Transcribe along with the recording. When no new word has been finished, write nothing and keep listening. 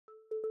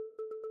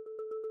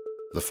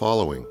The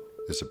following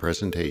is a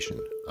presentation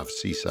of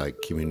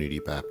Seaside Community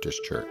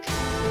Baptist Church.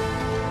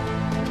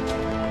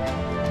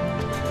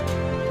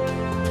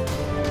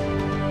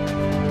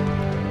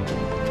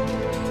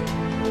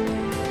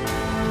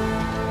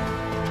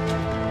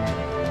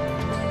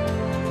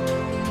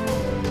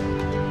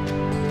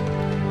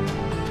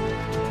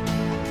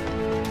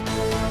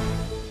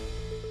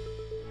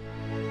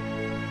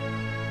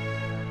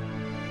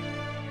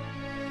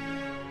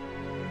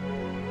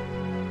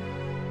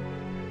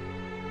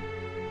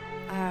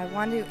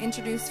 I want to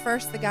introduce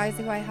first the guys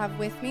who I have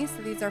with me.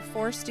 So these are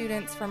 4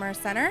 students from our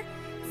center.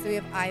 So we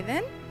have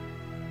Ivan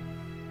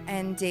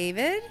and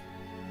David,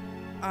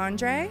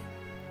 Andre,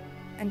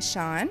 and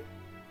Sean.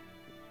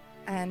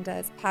 And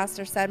as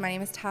Pastor said, my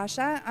name is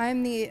Tasha.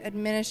 I'm the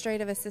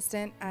administrative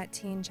assistant at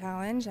Teen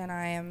Challenge, and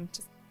I am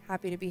just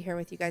happy to be here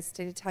with you guys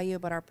today to tell you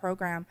about our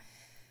program.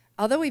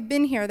 Although we've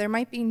been here, there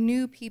might be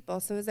new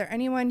people. So is there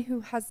anyone who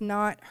has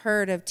not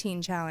heard of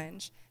Teen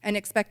Challenge and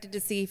expected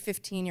to see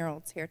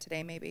 15-year-olds here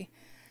today maybe?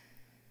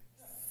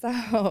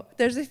 So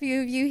there's a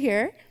few of you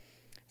here.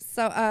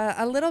 So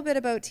a little bit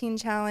about Teen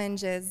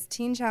Challenge is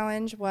Teen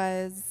Challenge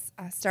was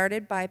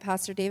started by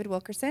Pastor David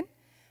Wilkerson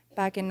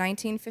back in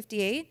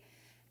 1958,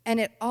 and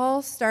it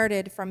all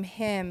started from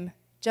him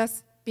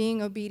just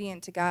being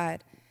obedient to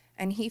God,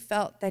 and he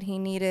felt that he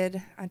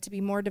needed to be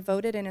more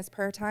devoted in his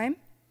prayer time,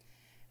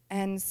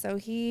 and so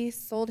he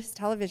sold his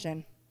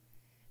television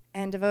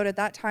and devoted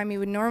that time he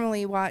would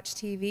normally watch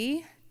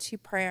TV to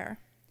prayer.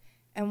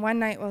 And one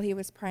night while he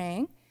was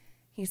praying,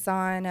 he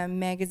saw in a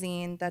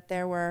magazine that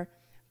there were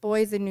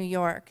boys in New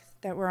York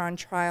that were on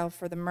trial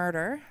for the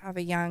murder of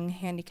a young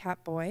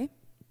handicapped boy.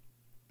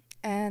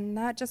 And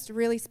that just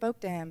really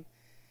spoke to him.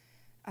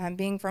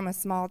 Being from a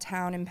small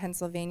town in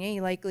Pennsylvania,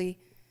 he likely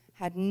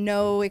had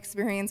no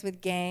experience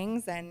with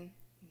gangs and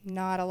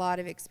not a lot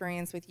of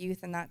experience with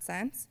youth in that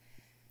sense.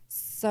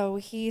 So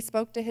he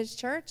spoke to his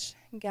church,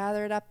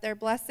 gathered up their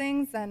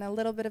blessings and a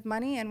little bit of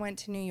money, and went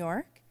to New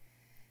York.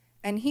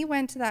 And he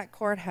went to that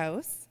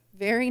courthouse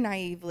very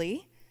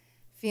naively,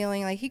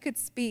 feeling like he could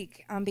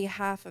speak on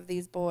behalf of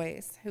these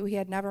boys who he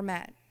had never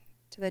met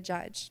to the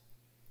judge.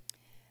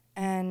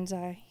 And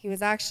he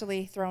was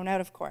actually thrown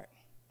out of court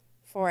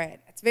for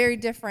it. It's very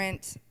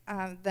different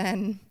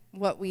than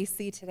what we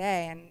see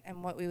today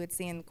and what we would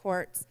see in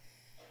courts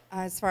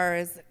as far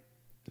as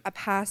a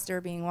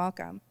pastor being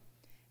welcome.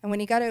 And when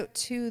he got out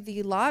to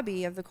the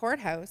lobby of the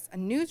courthouse, a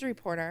news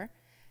reporter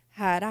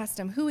had asked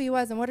him who he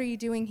was and what are you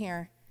doing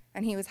here?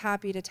 And he was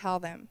happy to tell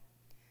them.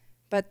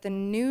 But the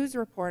news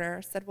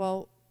reporter said,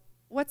 well,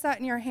 what's that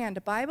in your hand,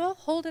 a Bible?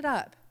 Hold it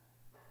up.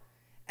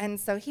 And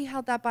so he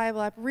held that Bible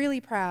up really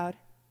proud,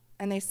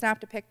 and they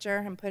snapped a picture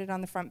and put it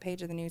on the front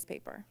page of the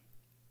newspaper.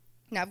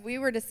 Now, if we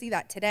were to see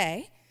that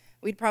today,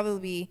 we'd probably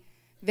be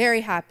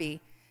very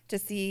happy to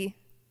see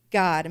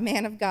God, a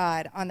man of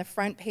God, on the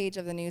front page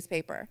of the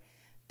newspaper.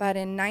 But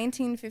in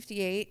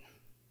 1958,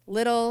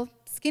 little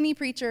skinny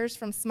preachers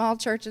from small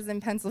churches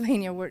in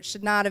Pennsylvania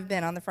should not have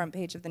been on the front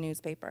page of the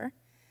newspaper.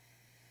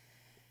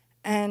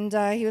 And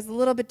he was a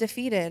little bit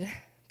defeated,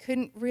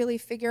 couldn't really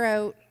figure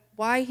out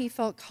why he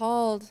felt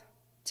called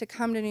to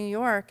come to New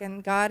York,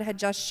 and God had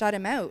just shut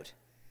him out.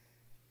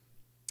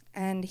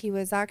 And he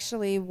was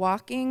actually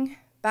walking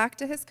back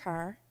to his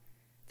car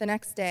the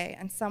next day,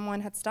 and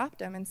someone had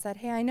stopped him and said,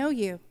 hey, I know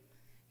you.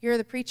 You're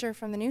the preacher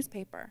from the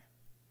newspaper.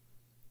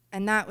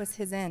 And that was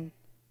his in.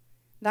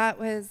 That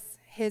was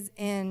his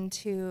in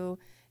to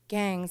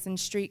gangs and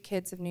street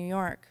kids of New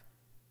York.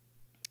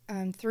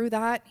 Through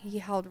that, he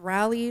held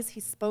rallies, he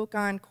spoke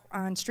on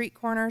street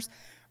corners,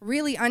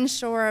 really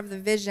unsure of the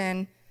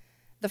vision,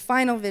 the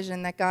final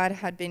vision that God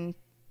had been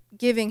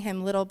giving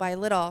him little by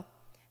little.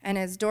 And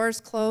as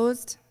doors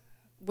closed,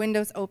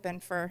 windows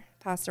opened for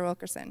Pastor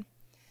Wilkerson.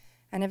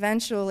 And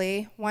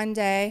eventually, one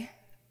day,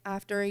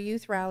 after a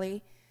youth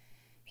rally,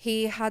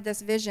 he had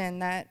this vision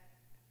that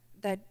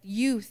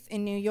youth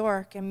in New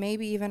York, and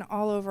maybe even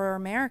all over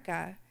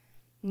America,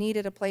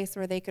 needed a place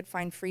where they could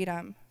find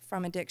freedom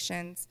from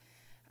addictions.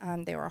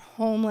 They were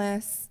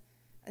homeless.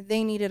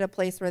 They needed a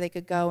place where they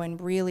could go and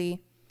really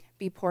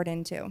be poured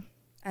into.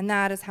 And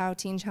that is how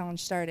Teen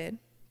Challenge started.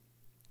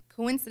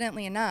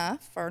 Coincidentally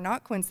enough, or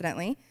not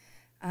coincidentally,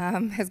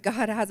 as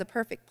God has a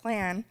perfect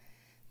plan,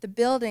 the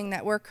building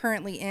that we're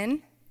currently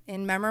in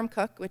Memram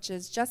Cook, which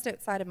is just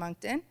outside of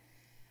Moncton,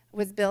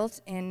 was built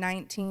in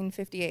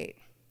 1958.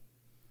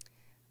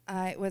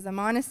 It was a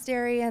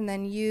monastery and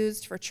then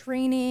used for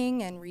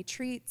training and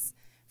retreats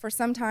for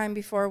some time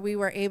before we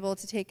were able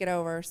to take it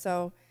over.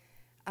 So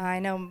I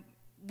know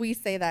we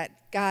say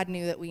that God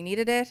knew that we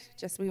needed it,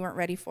 just we weren't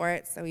ready for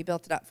it, so he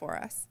built it up for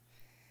us.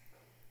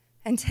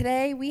 And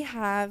today we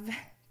have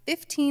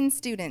 15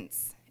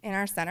 students in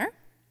our center,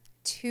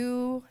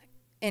 2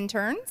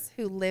 interns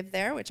who live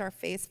there, which are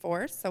phase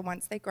 4. So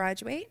once they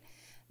graduate,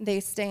 they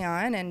stay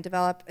on and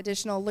develop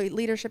additional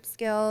leadership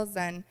skills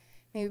and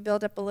maybe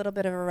build up a little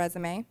bit of a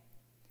resume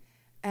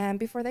and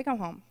before they go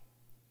home.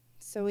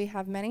 So we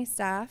have many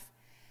staff,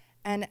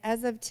 and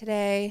as of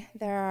today,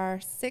 there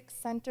are 6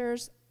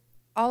 centers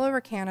all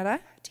over Canada,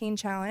 Teen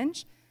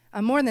Challenge,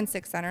 more than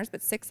 6 centers,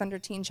 but 6 under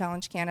Teen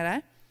Challenge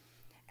Canada.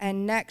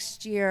 And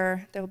next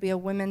year, there will be a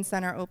women's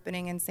center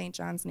opening in St.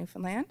 John's,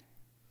 Newfoundland.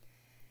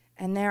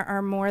 And there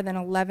are more than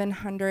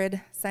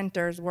 1,100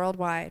 centers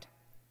worldwide,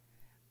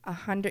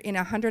 in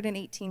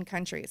 118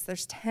 countries.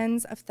 There's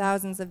tens of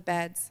thousands of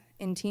beds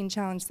in Teen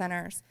Challenge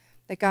centers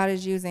that God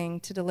is using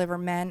to deliver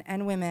men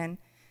and women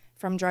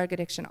from drug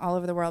addiction all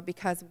over the world,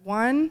 because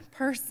one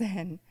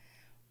person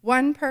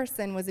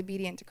was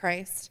obedient to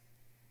Christ,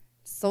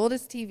 sold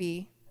his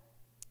TV,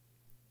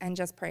 and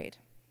just prayed.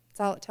 That's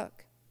all it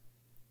took.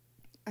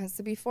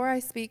 So before I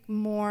speak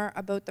more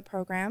about the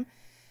program,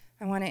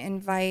 I want to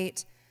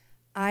invite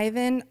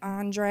Ivan,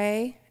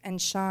 Andre,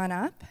 and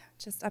Sean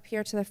just up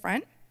here to the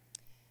front,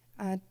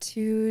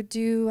 to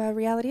do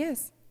Reality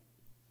Is.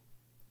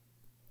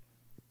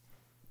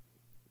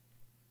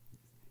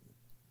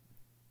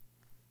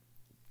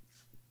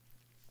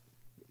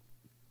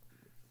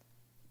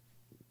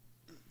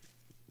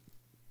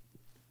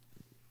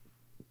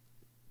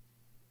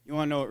 You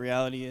want to know what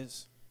reality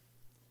is?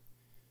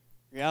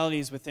 Reality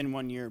is within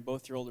 1 year,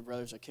 both your older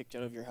brothers are kicked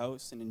out of your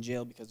house and in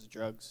jail because of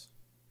drugs.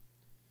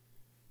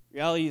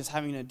 Reality is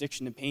having an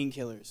addiction to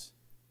painkillers,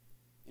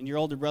 and your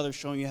older brother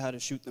showing you how to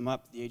shoot them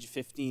up at the age of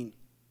 15.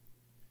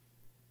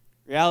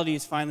 Reality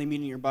is finally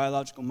meeting your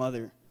biological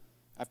mother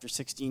after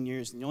 16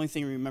 years, and the only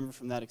thing you remember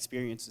from that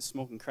experience is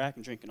smoking crack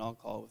and drinking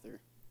alcohol with her.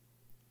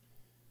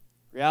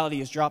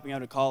 Reality is dropping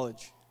out of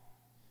college,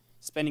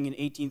 spending an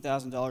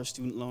 $18,000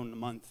 student loan in a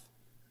month,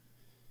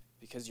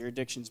 because your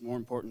addiction is more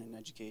important than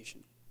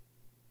education.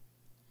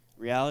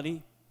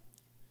 Reality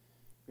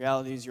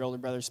is your older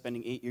brother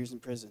spending 8 years in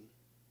prison,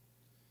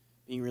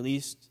 being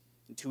released,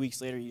 and 2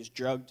 weeks later he was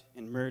drugged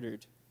and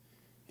murdered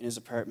in his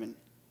apartment.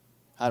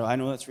 How do I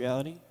know that's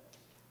reality?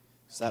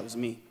 Because that was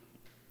me.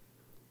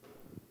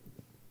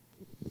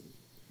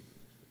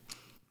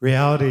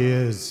 Reality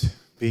is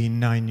being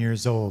 9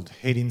 years old,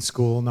 hating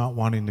school, not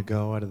wanting to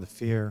go out of the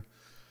fear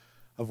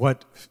of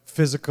what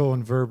physical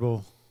and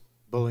verbal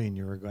bullying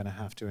you were going to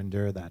have to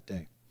endure that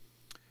day.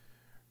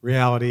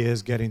 Reality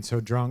is getting so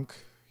drunk,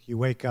 you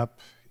wake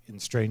up in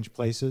strange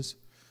places,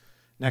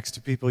 next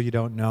to people you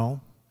don't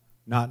know,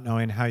 not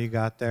knowing how you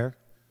got there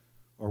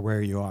or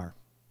where you are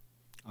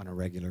on a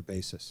regular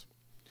basis.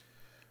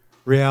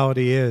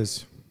 Reality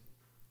is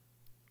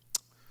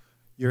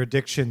your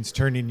addiction's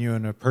turning you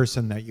into a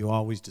person that you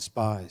always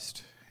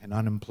despised, an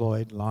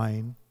unemployed,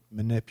 lying,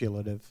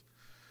 manipulative,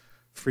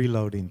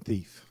 freeloading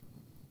thief.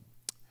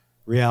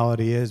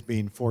 Reality is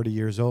being 40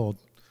 years old,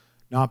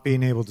 not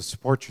being able to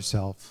support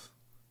yourself,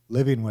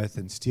 living with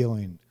and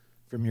stealing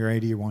from your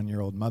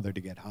 81-year-old mother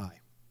to get high.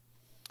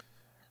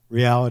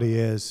 Reality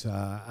is,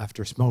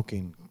 after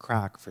smoking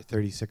crack for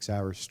 36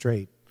 hours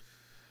straight,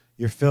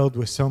 you're filled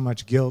with so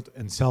much guilt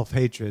and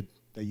self-hatred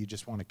that you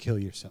just want to kill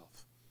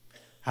yourself.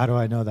 How do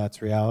I know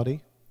that's reality?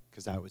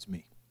 Because that was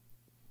me.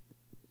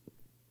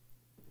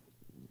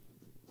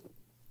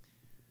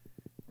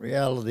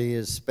 Reality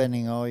is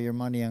spending all your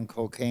money on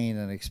cocaine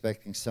and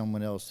expecting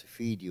someone else to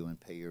feed you and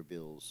pay your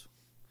bills.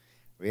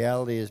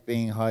 Reality is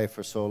being high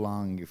for so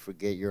long you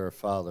forget you're a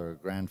father, a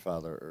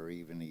grandfather, or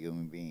even a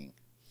human being.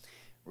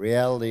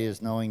 Reality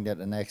is knowing that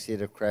the next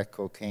hit of crack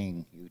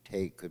cocaine you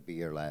take could be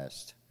your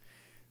last.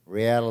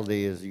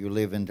 Reality is you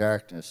live in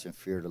darkness and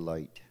fear the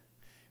light.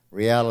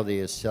 Reality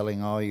is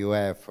selling all you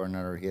have for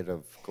another hit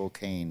of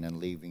cocaine and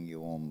leaving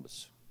you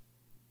homeless.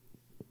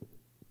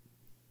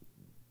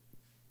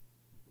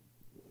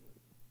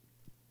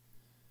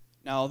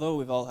 Now, although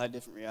we've all had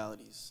different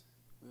realities,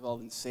 we've all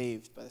been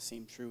saved by the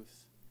same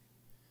truth.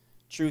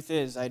 Truth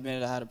is, I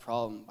admitted I had a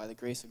problem. By the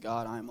grace of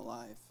God, I am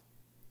alive.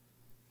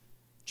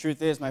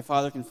 Truth is, my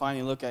Father can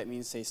finally look at me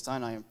and say,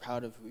 "Son, I am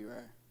proud of who you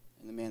are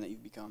and the man that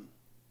you've become."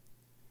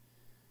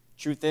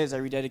 Truth is, I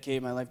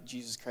rededicated my life to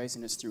Jesus Christ,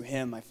 and it's through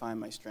him I find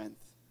my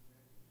strength.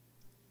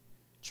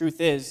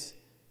 Truth is,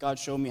 God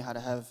showed me how to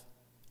have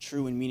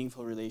true and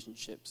meaningful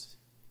relationships,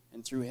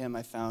 and through him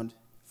I found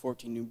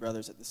 14 new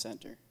brothers at the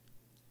center.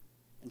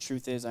 And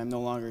truth is, I am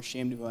no longer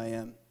ashamed of who I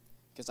am,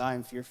 because I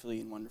am fearfully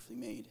and wonderfully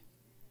made.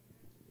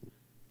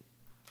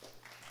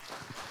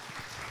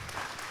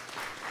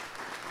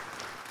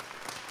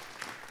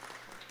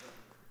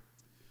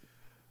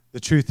 The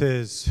truth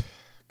is,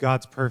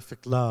 God's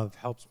perfect love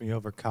helps me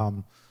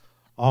overcome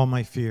all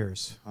my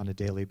fears on a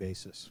daily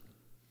basis.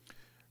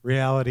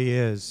 Reality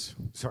is,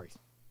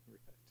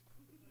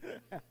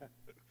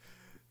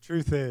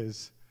 truth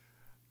is,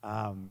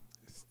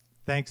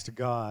 thanks to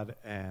God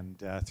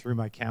and through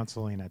my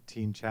counseling at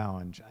Teen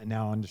Challenge, I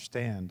now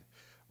understand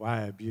why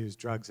I abused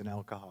drugs and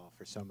alcohol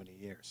for so many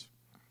years.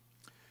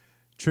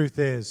 Truth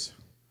is,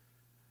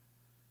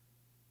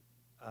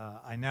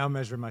 I now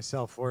measure my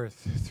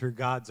self-worth through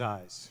God's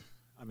eyes.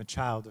 I'm a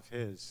child of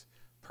his,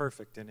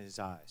 perfect in his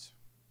eyes.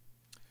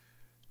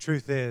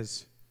 Truth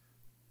is,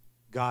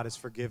 God has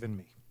forgiven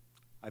me.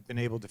 I've been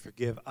able to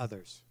forgive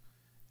others.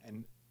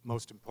 And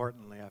most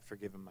importantly, I've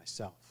forgiven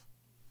myself.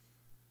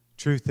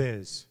 Truth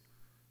is,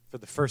 for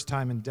the first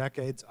time in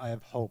decades, I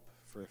have hope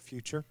for a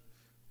future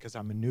because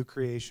I'm a new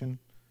creation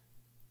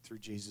through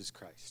Jesus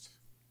Christ.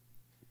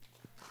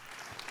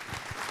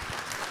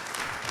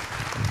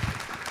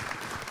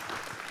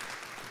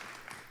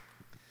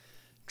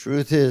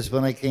 Truth is,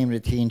 when I came to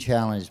Teen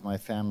Challenge, my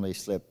family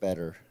slept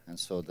better, and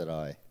so did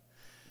I.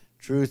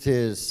 Truth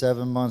is,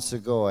 7 months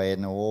ago, I had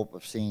no hope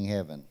of seeing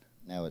heaven.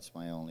 Now it's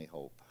my only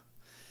hope.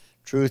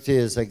 Truth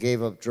is, I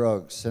gave up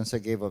drugs. Since I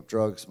gave up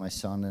drugs, my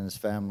son and his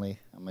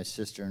family and my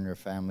sister and her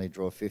family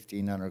drove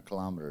 1,500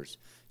 kilometers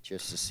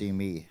just to see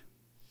me.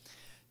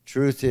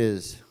 Truth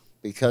is,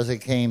 because I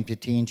came to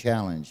Teen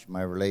Challenge,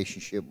 my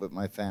relationship with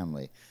my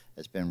family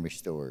has been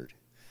restored.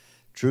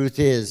 Truth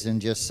is, in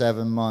just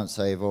 7 months,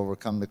 I have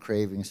overcome the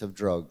cravings of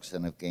drugs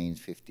and have gained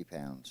 50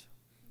 pounds.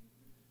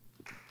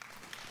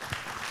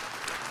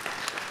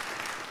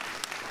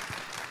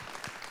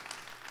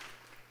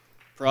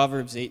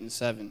 Proverbs 8 and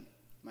 7.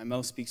 My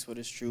mouth speaks what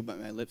is true, but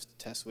my lips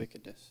detest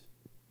wickedness.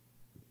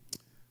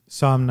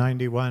 Psalm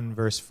 91,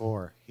 verse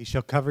 4. He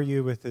shall cover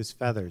you with his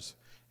feathers,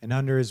 and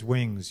under his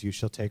wings you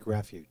shall take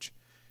refuge.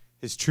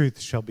 His truth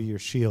shall be your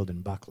shield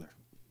and buckler.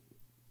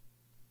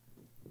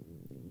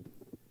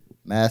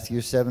 Matthew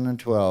 7 and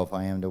 12,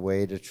 I am the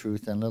way, the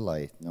truth, and the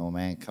life. No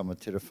man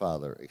cometh to the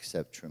Father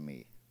except through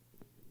me.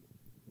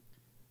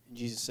 And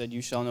Jesus said,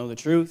 you shall know the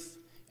truth,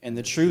 and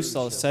the truth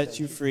shall set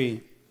you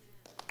free.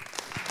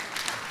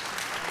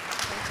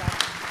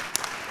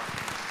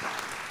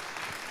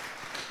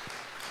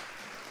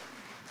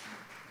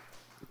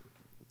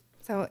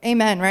 So,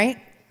 amen, right?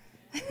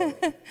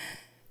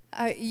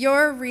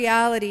 Your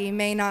reality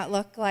may not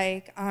look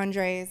like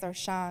Andre's or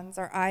Sean's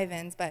or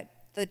Ivan's, but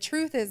the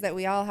truth is that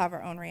we all have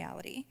our own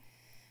reality.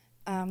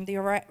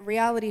 The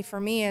reality for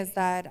me is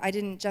that I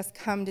didn't just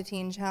come to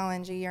Teen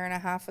Challenge a year and a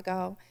half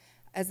ago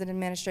as an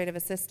administrative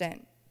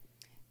assistant,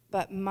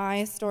 but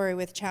my story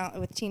with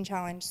Teen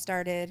Challenge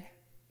started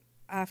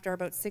after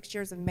about 6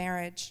 years of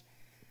marriage,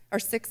 or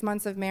 6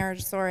 months of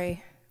marriage,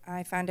 sorry.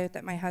 I found out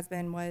that my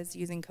husband was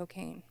using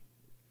cocaine.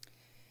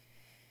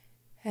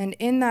 And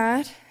in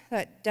that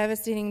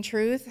devastating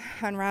truth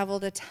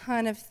unraveled a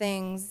ton of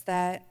things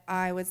that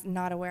I was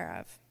not aware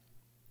of.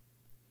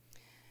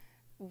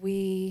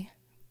 We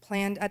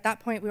planned, at that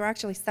point, we were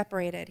actually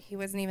separated. He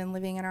wasn't even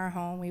living in our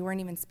home. We weren't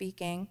even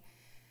speaking.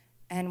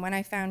 And when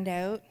I found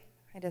out,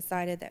 I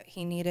decided that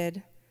he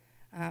needed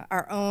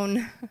our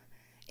own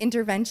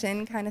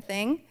intervention kind of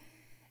thing.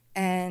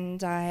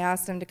 And I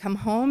asked him to come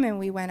home, and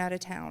we went out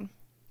of town.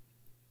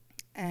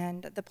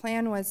 And the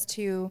plan was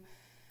to,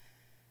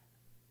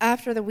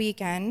 after the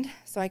weekend,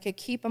 so I could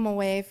keep him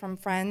away from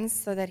friends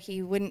so that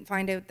he wouldn't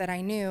find out that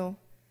I knew,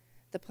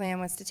 the plan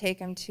was to take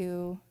him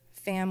to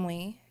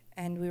family,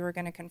 and we were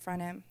going to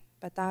confront him.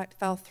 But that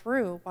fell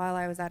through while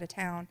I was out of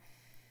town,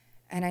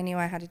 and I knew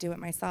I had to do it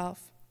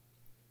myself.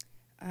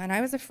 And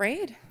I was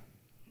afraid.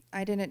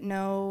 I didn't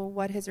know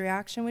what his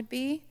reaction would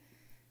be.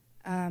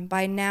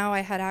 By now,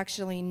 I had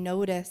actually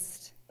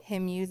noticed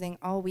him using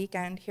all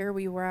weekend. Here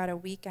we were at a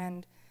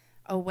weekend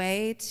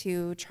away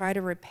to try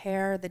to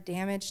repair the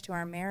damage to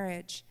our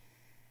marriage,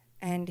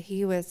 and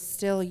he was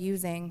still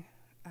using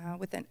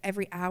within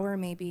every hour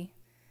maybe,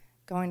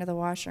 going to the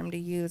washroom to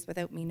use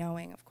without me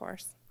knowing, of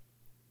course.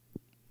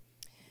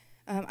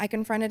 I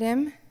confronted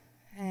him,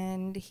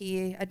 and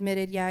he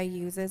admitted, yeah, he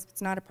uses.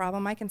 It's not a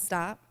problem. I can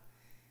stop,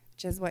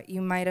 which is what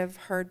you might have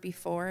heard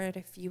before.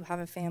 If you have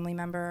a family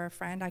member or a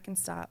friend, I can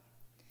stop.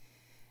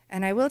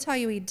 And I will tell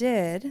you he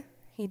did.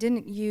 He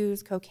didn't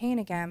use cocaine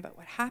again, but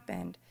what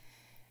happened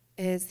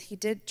is he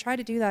did try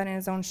to do that in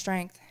his own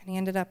strength, and he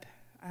ended up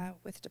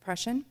with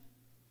depression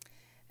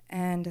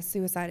and a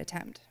suicide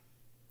attempt.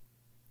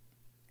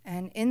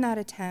 And in that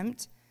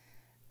attempt,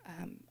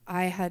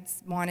 I had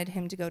wanted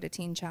him to go to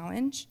Teen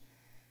Challenge,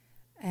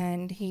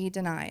 and he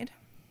denied.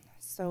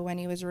 So when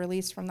he was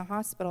released from the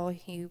hospital,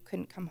 he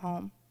couldn't come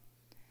home.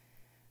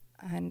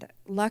 And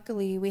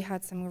luckily, we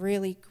had some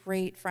really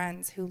great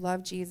friends who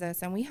loved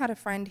Jesus, and we had a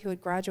friend who had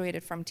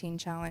graduated from Teen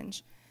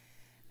Challenge.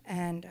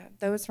 And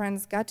those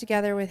friends got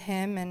together with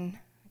him and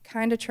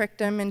kind of tricked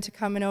him into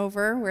coming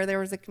over where there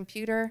was a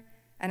computer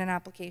and an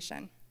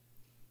application.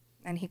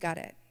 And he got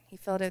it. He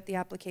filled out the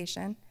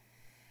application.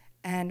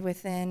 And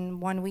within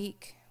 1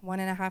 week,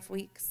 1.5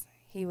 weeks,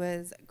 he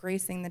was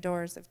gracing the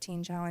doors of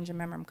Teen Challenge in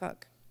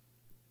Memramcook.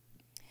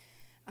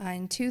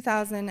 In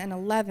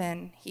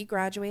 2011, he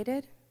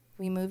graduated.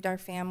 We moved our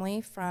family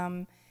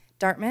from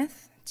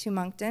Dartmouth to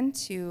Moncton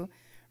to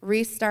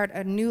restart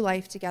a new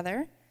life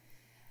together.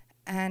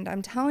 And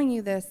I'm telling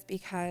you this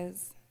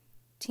because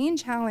Teen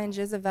Challenge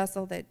is a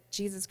vessel that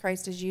Jesus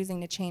Christ is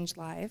using to change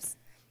lives.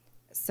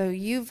 So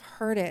you've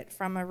heard it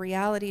from a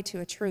reality to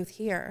a truth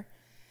here.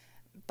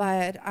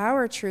 But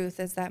our truth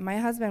is that my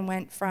husband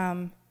went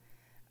from,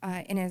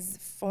 in his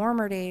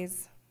former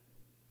days,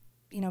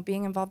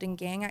 being involved in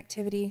gang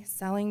activity,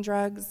 selling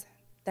drugs,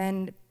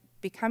 then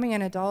becoming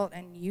an adult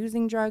and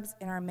using drugs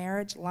in our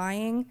marriage,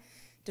 lying,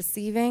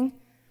 deceiving.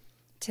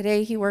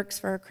 Today he works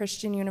for a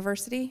Christian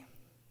university.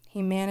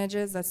 He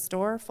manages a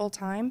store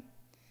full-time,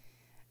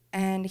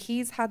 and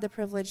he's had the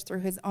privilege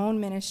through his own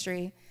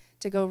ministry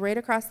to go right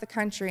across the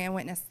country and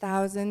witness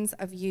thousands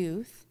of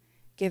youth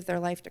give their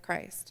life to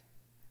Christ.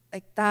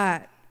 Like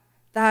that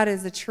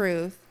is a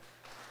truth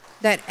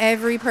that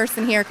every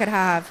person here could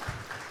have.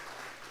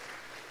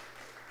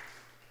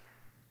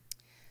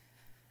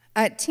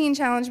 At Teen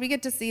Challenge, we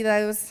get to see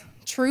those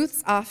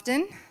truths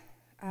often.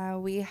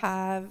 We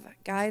have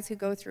guys who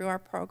go through our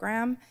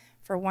program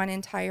for one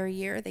entire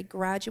year. They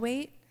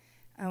graduate,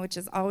 which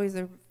is always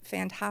a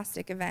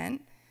fantastic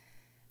event.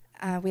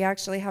 We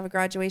actually have a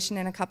graduation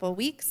in a couple of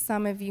weeks.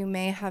 Some of you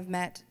may have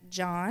met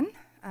John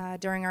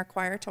during our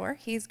choir tour.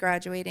 He's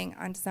graduating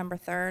on December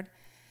 3rd.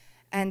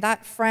 And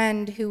that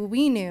friend who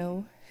we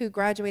knew who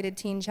graduated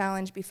Teen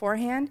Challenge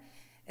beforehand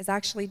is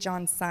actually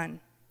John's son.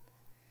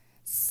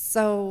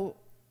 So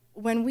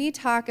when we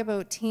talk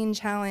about Teen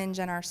Challenge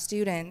and our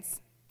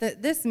students,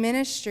 this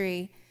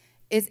ministry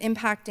is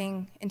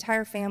impacting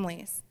entire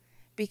families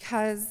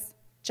because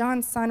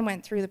John's son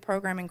went through the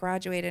program and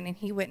graduated, and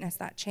he witnessed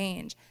that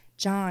change.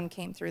 John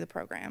came through the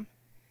program.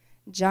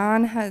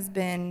 John has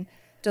been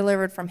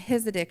delivered from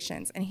his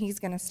addictions, and he's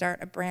going to start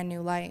a brand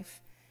new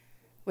life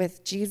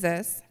with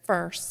Jesus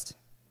first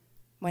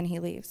when he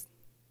leaves.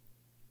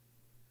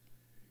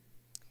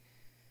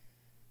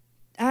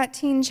 At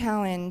Teen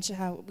Challenge,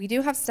 we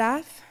do have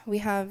staff. We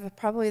have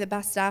probably the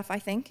best staff, I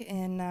think,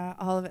 in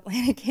all of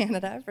Atlantic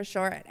Canada, for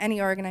sure, at any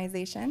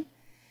organization.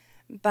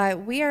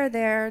 But we are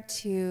there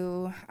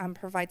to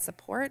provide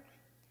support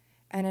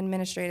and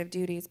administrative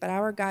duties, but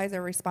our guys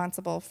are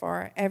responsible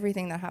for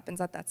everything that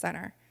happens at that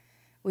center.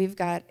 We've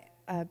got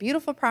a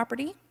beautiful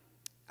property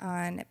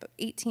on about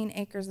 18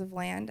 acres of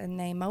land, and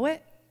they mow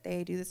it,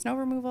 they do the snow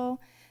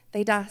removal,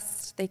 they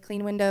dust, they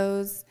clean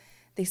windows,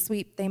 they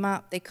sweep, they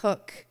mop, they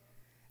cook.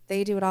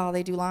 They do it all.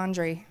 They do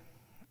laundry.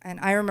 And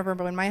I remember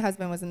when my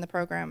husband was in the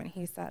program and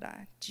he said,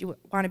 do you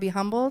want to be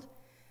humbled?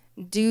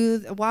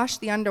 Wash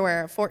the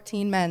underwear of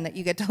 14 men that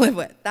you get to live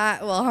with.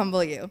 That will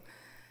humble you.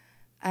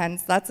 And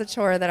so that's a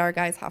chore that our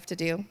guys have to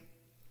do.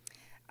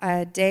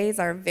 Days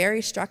are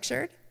very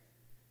structured.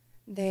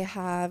 They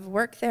have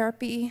work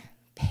therapy,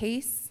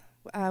 PACE,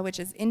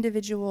 which is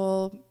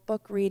individual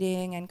book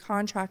reading and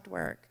contract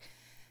work.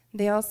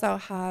 They also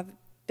have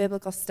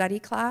biblical study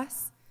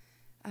class.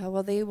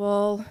 They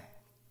will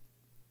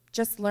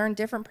just learn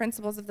different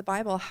principles of the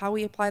Bible, how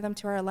we apply them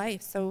to our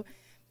life. So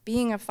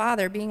being a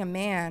father, being a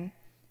man,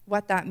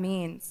 what that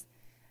means.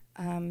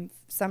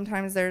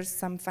 Sometimes there's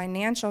some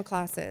financial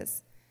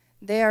classes.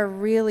 They are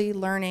really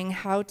learning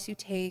how to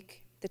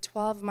take the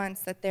 12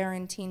 months that they're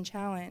in Teen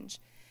Challenge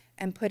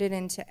and put it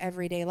into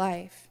everyday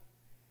life.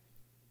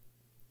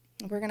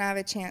 We're going to have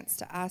a chance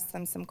to ask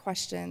them some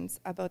questions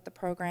about the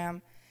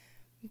program.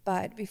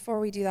 But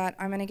before we do that,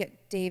 I'm going to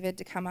get David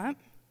to come up.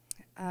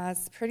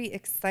 It's pretty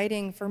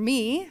exciting for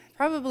me,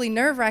 probably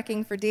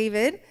nerve-wracking for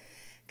David,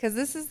 because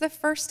this is the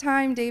first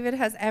time David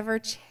has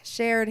ever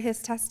shared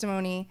his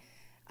testimony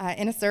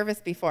in a service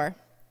before.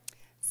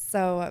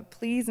 So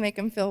please make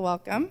him feel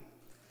welcome.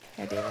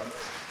 Hi, David.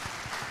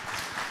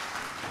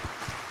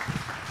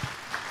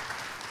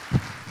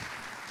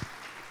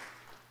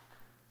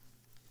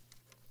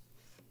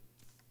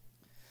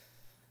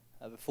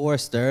 Before I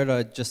start,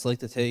 I'd just like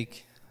to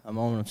take a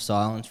moment of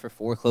silence for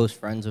 4 close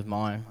friends of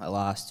mine I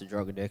lost to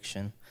drug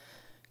addiction: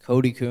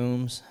 Cody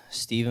Coombs,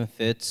 Stephen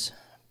Fitz,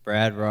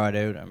 Brad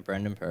Rideout, and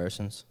Brendan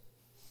Parsons.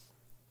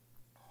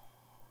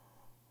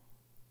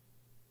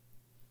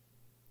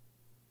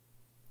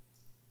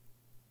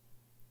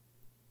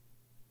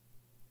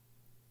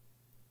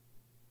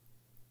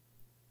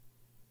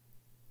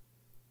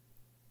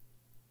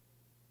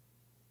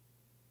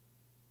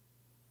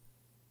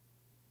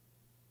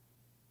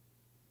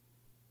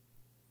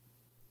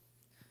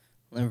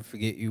 I'll never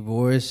forget you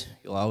boys.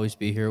 You'll always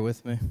be here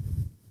with me.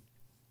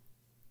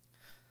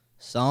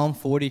 Psalm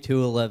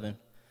 42:11.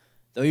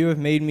 Though you have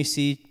made me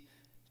see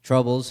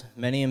troubles,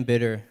 many and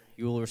bitter,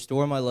 you will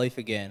restore my life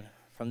again.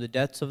 From the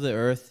depths of the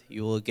earth,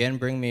 you will again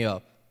bring me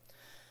up.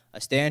 I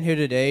stand here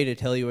today to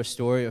tell you a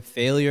story of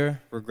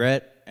failure,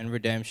 regret, and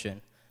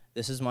redemption.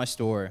 This is my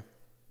story.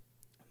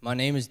 My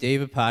name is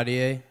David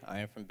Potier. I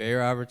am from Bay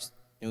Roberts,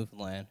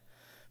 Newfoundland,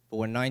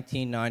 born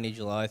 1990,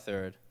 July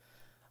 3rd.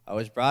 I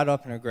was brought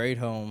up in a great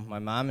home. My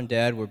mom and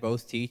dad were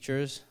both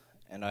teachers,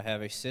 and I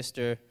have a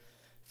sister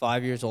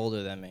 5 years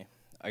older than me.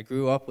 I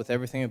grew up with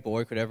everything a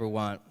boy could ever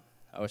want.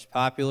 I was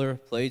popular,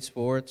 played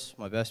sports,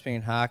 my best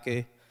being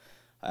hockey.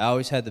 I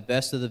always had the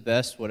best of the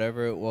best,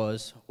 whatever it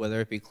was, whether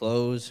it be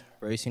clothes,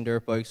 racing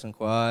dirt bikes and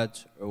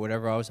quads, or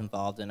whatever I was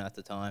involved in at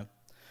the time.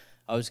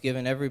 I was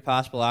given every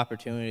possible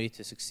opportunity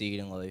to succeed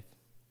in life.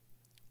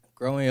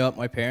 Growing up,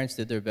 my parents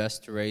did their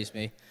best to raise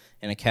me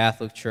in a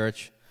Catholic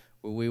church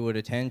where we would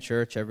attend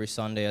church every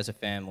Sunday as a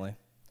family.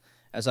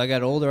 As I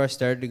got older, I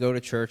started to go to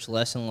church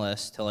less and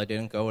less till I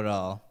didn't go at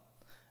all.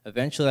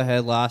 Eventually, I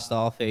had lost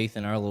all faith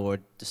in our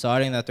Lord,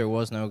 deciding that there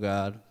was no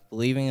God,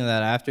 believing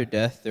that after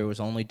death there was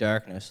only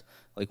darkness,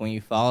 like when you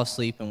fall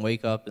asleep and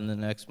wake up in the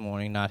next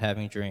morning not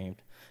having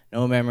dreamed.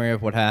 No memory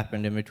of what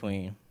happened in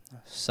between.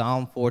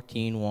 Psalm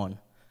 14:1.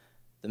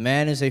 The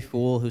man is a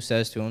fool who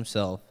says to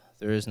himself,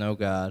 there is no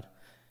God.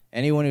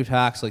 Anyone who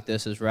talks like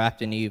this is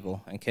wrapped in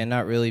evil and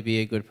cannot really be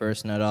a good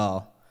person at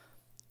all.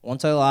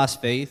 Once I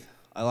lost faith,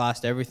 I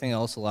lost everything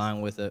else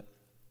along with it.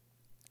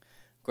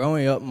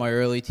 Growing up in my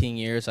early teen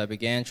years, I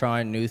began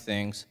trying new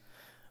things.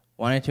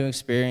 wanting to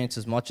experience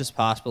as much as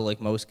possible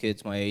like most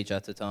kids my age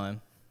at the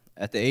time.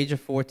 At the age of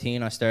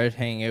 14, I started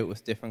hanging out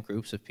with different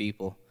groups of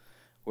people,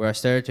 where I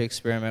started to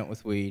experiment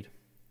with weed.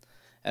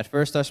 At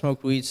first, I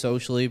smoked weed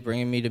socially,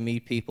 bringing me to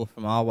meet people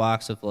from all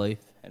walks of life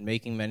and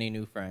making many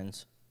new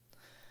friends.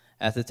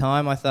 At the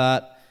time, I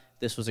thought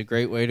this was a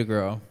great way to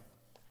grow.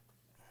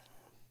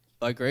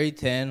 By grade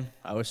 10,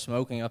 I was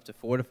smoking up to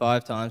 4 to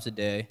 5 times a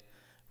day,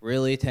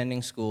 really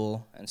attending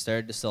school, and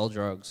started to sell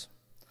drugs.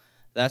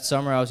 That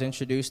summer, I was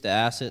introduced to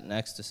acid and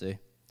ecstasy.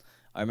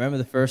 I remember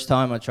the first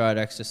time I tried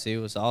ecstasy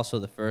was also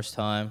the first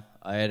time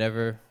I had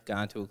ever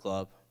gone to a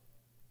club.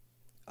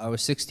 I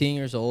was 16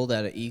 years old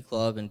at an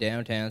E-club in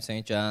downtown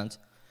St. John's,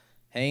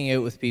 hanging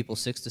out with people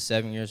 6 to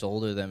 7 years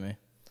older than me.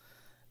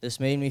 This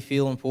made me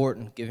feel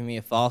important, giving me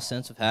a false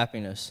sense of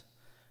happiness.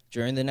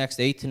 During the next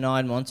 8 to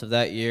 9 months of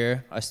that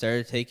year, I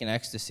started taking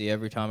ecstasy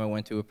every time I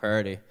went to a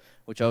party,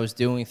 which I was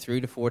doing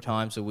 3 to 4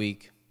 times a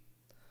week.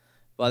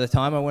 By the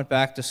time I went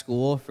back to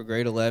school for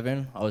grade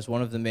 11, I was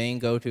one of the main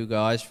go-to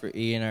guys for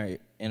E in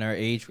our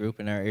age group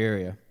in our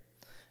area.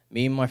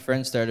 Me and my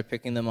friends started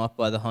picking them up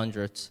by the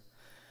hundreds.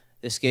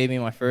 This gave me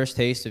my first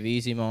taste of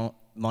easy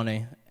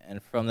money,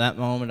 and from that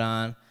moment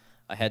on,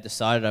 I had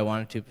decided I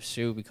wanted to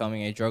pursue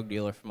becoming a drug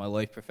dealer for my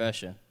life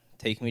profession,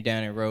 taking me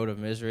down a road of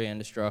misery and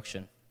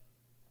destruction.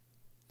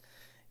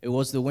 It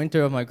was the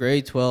winter of my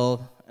grade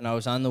 12, and I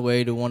was on the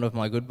way to one of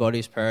my good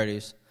buddies'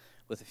 parties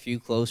with a few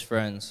close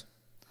friends.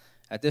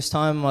 At this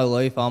time in my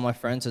life, all my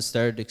friends had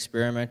started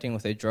experimenting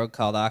with a drug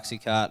called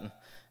Oxycontin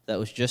that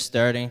was just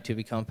starting to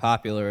become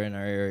popular in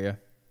our area.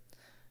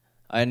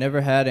 I had never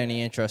had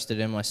any interest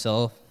in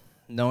myself.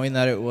 Knowing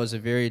that it was a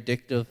very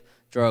addictive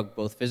drug,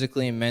 both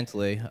physically and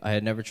mentally, I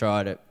had never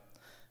tried it.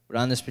 But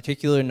on this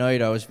particular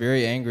night, I was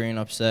very angry and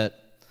upset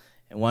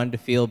and wanted to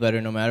feel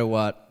better no matter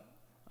what.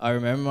 I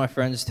remember my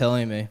friends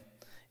telling me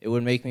it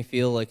would make me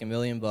feel like $1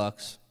 million,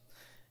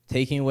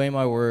 taking away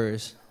my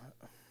worries.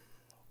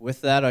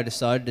 With that, I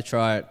decided to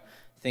try it,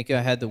 thinking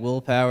I had the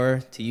willpower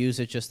to use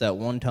it just that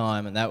one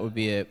time, and that would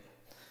be it.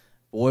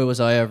 Boy,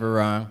 was I ever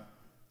wrong.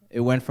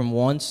 It went from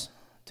once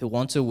to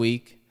once a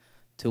week,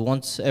 to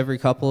once every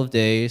couple of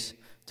days,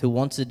 to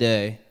once a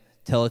day,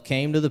 till it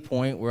came to the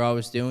point where I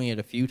was doing it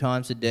a few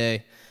times a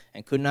day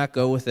and could not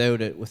go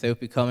without it without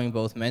becoming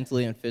both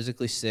mentally and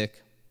physically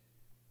sick.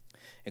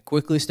 It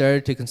quickly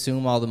started to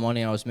consume all the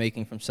money I was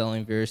making from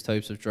selling various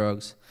types of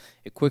drugs.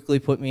 It quickly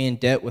put me in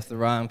debt with the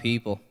wrong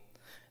people.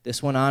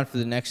 This went on for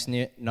the next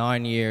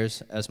 9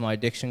 years as my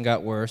addiction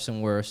got worse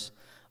and worse.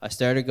 I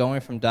started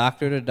going from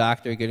doctor to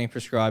doctor getting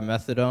prescribed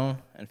methadone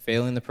and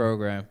failing the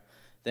program,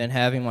 then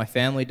having my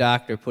family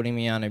doctor putting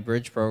me on a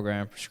bridge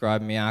program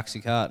prescribing me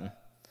Oxycontin,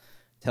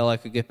 till I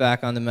could get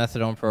back on the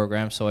methadone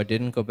program so I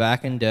didn't go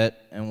back in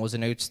debt and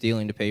wasn't out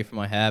stealing to pay for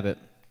my habit.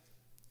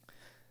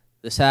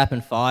 This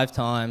happened 5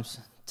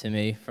 times to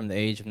me from the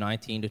age of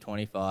 19 to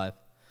 25,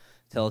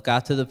 till it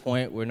got to the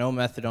point where no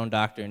methadone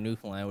doctor in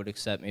Newfoundland would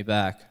accept me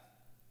back.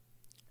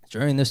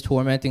 During this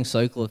tormenting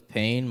cycle of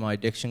pain, my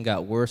addiction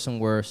got worse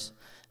and worse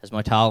as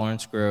my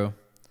tolerance grew.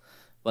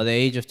 By the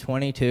age of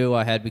 22,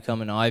 I had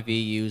become an IV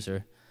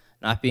user,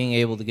 not being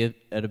able to get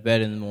out of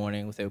bed in the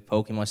morning without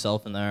poking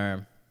myself in the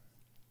arm.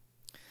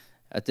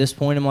 At this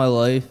point in my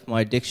life,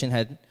 my addiction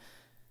had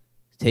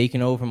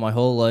taken over my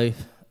whole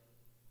life.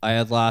 I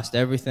had lost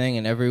everything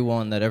and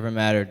everyone that ever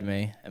mattered to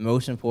me, and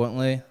most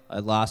importantly, I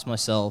had lost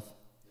myself.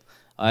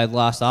 I had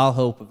lost all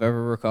hope of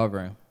ever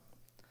recovering.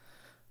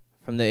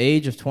 From the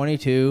age of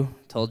 22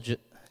 till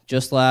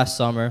just last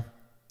summer,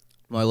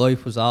 my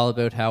life was all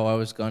about how I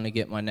was going to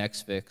get my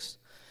next fix,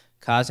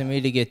 causing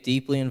me to get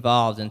deeply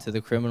involved into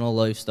the criminal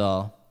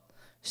lifestyle,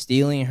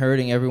 stealing and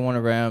hurting everyone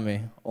around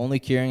me, only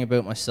caring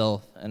about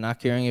myself and not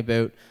caring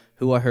about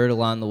who I hurt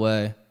along the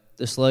way.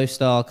 This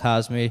lifestyle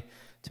caused me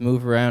to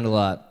move around a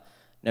lot,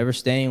 never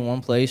staying in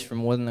one place for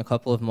more than a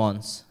couple of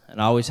months,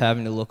 and always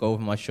having to look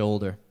over my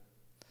shoulder.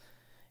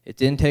 It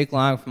didn't take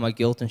long for my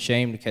guilt and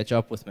shame to catch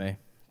up with me,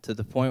 to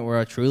the point where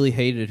I truly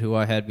hated who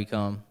I had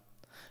become.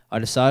 I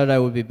decided I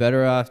would be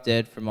better off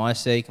dead for my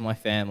sake and my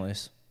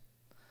family's.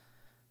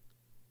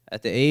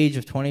 At the age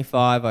of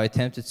 25, I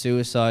attempted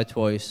suicide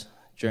twice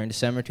during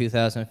December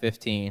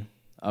 2015.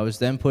 I was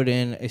then put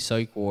in a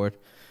psych ward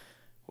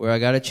where I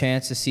got a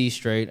chance to see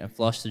straight and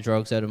flush the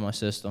drugs out of my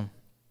system.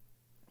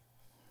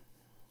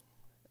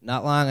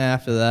 Not long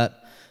after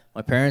that,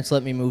 my parents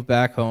let me move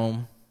back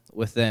home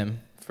with them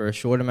for a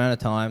short amount of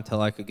time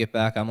till I could get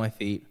back on my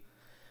feet.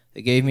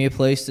 They gave me a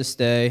place to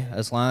stay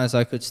as long as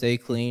I could stay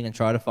clean and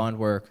try to find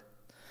work.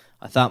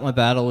 I thought my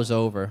battle was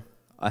over.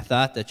 I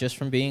thought that just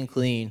from being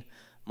clean,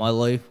 my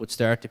life would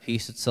start to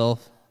piece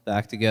itself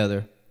back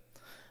together.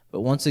 But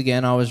once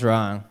again, I was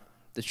wrong.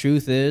 The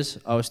truth is,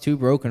 I was too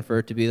broken for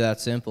it to be that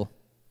simple.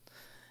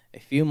 A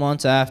few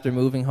months after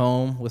moving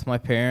home with my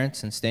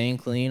parents and staying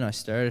clean, I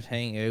started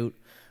hanging out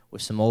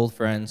with some old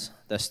friends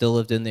that still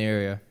lived in the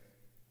area.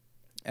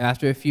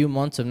 After a few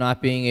months of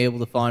not being able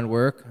to find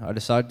work, I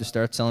decided to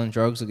start selling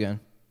drugs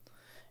again.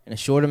 In a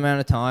short amount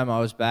of time,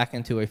 I was back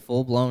into a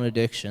full-blown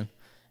addiction,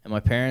 and my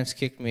parents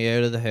kicked me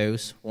out of the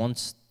house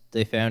once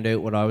they found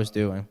out what I was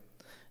doing.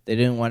 They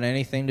didn't want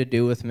anything to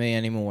do with me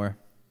anymore.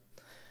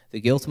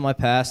 The guilt of my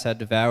past had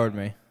devoured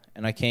me,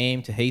 and I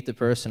came to hate the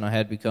person I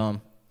had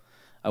become.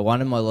 I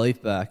wanted my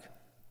life back.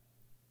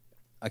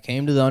 I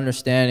came to the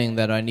understanding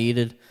that I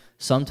needed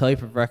some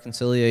type of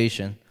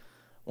reconciliation.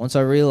 Once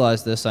I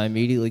realized this, I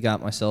immediately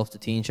got myself to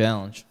Teen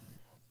Challenge.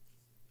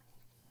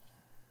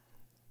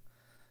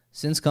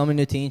 Since coming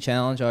to Teen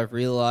Challenge, I've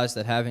realized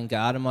that having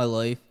God in my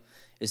life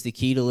is the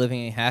key to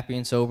living a happy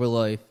and sober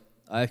life.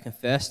 I have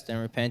confessed and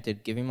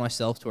repented, giving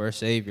myself to our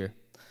Savior.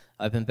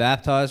 I've been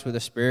baptized where the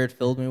Spirit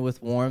filled me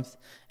with warmth,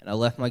 and I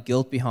left my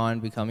guilt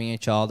behind, becoming a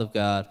child of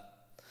God.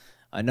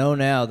 I know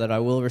now that I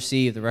will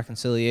receive the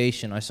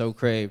reconciliation I so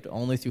craved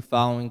only through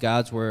following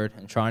God's word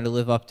and trying to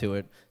live up to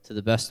it to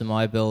the best of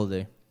my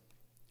ability.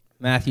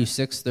 Matthew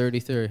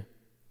 6:33.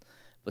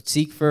 But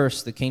seek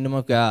first the kingdom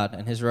of God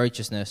and his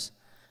righteousness,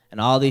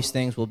 and all these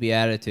things will be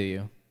added to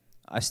you.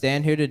 I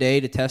stand here today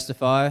to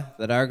testify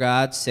that our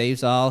God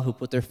saves all who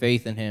put their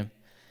faith in him.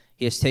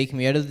 He has taken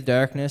me out of the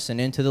darkness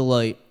and into the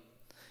light.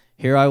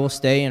 Here I will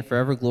stay and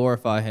forever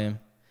glorify him.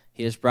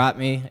 He has brought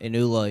me a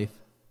new life.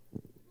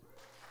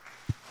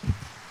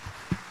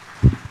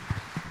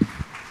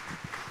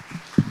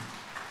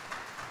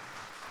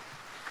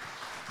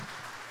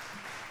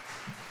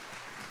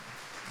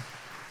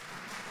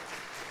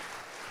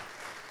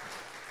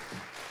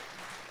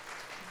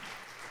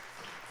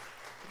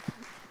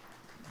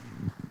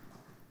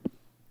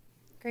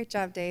 Great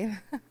job, Dave.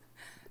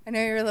 I know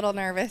you're a little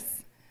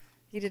nervous.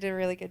 You did a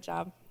really good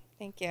job.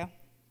 Thank you.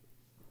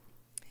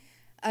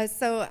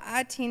 So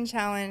at Teen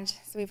Challenge,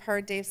 so we've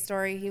heard Dave's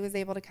story. He was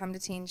able to come to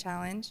Teen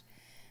Challenge.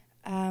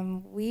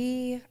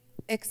 We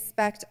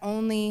expect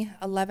only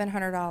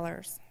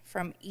 $1,100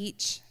 from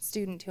each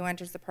student who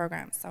enters the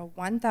program, so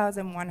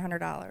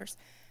 $1,100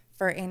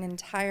 for an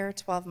entire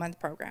 12-month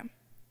program.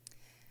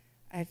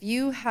 If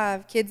you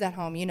have kids at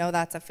home, you know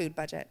that's a food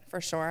budget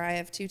for sure. I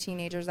have 2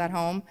 teenagers at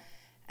home,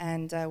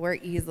 and we're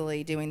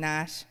easily doing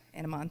that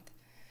in a month.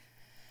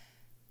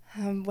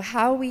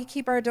 How we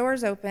keep our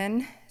doors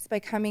open is by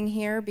coming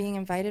here, being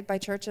invited by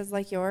churches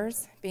like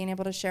yours, being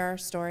able to share our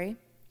story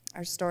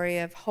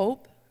of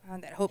hope,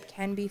 that hope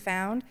can be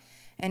found.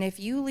 And if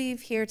you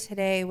leave here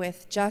today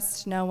with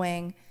just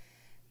knowing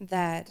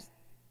that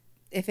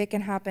if it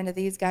can happen to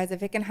these guys,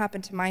 if it can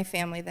happen to my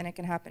family, then it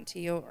can happen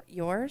to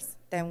yours,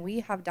 then we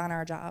have done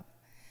our job.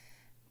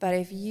 But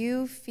if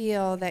you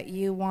feel that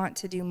you want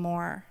to do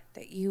more,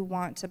 that you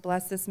want to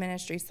bless this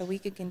ministry so we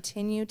can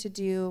continue to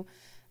do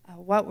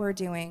what we're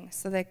doing,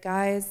 so that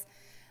guys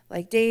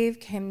like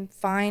Dave can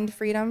find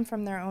freedom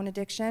from their own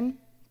addiction,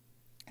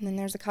 and then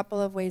there's a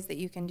couple of ways that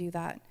you can do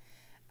that.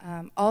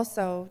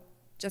 Also,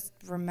 just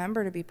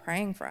remember to be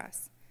praying for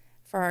us,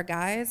 for our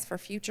guys, for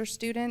future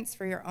students,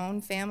 for your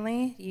own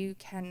family. You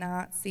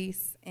cannot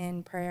cease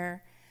in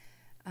prayer.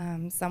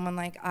 Someone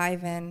like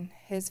Ivan,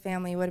 his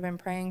family would have been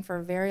praying for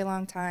a very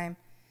long time,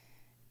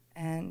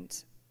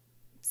 and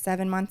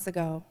 7 months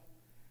ago,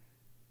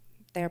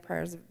 their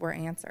prayers were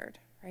answered,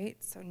 right?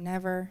 So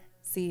never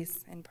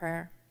cease in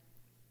prayer.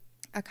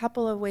 A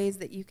couple of ways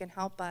that you can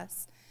help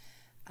us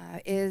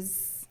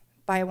is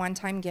by a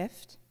one-time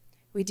gift.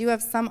 We do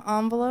have some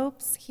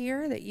envelopes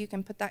here that you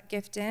can put that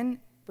gift in.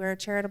 We're a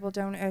charitable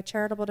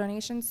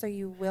donation, so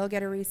you will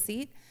get a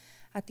receipt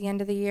at the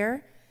end of the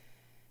year.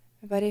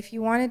 But if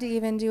you wanted to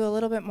even do a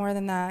little bit more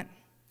than that,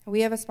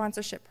 we have a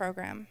sponsorship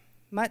program.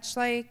 Much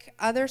like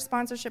other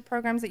sponsorship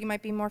programs that you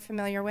might be more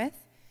familiar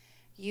with,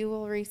 you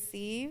will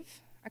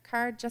receive a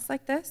card just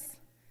like this.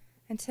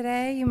 And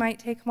today you might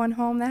take one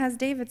home that has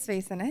David's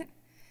face in it.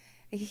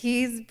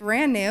 He's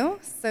brand new,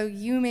 so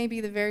you may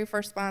be the very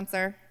first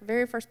sponsor,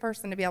 very first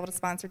person to be able to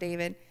sponsor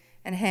David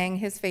and hang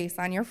his face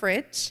on your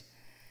fridge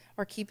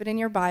or keep it in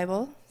your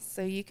Bible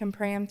so you can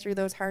pray him through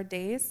those hard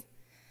days.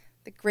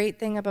 The great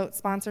thing about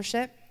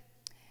sponsorship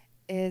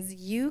is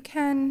you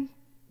can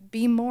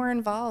be more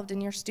involved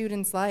in your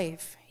student's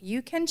life.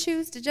 You can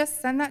choose to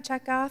just send that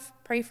check off,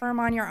 pray for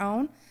him on your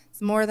own.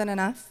 It's more than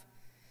enough.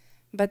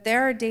 But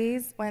there are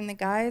days when the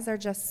guys are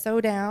just so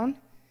down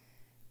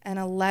and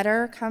a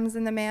letter comes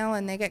in the mail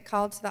and they get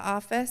called to the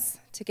office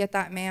to get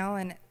that mail,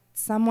 and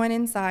someone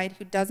inside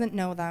who doesn't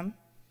know them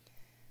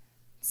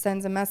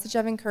sends a message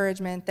of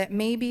encouragement that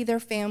maybe their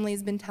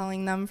family's been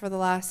telling them for the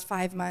last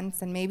 5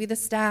 months, and maybe the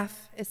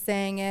staff is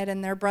saying it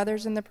and their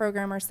brothers in the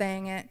program are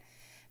saying it.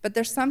 But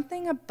there's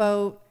something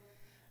about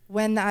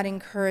when that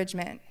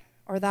encouragement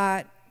or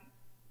that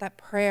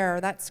prayer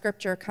or that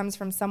scripture comes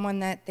from someone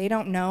that they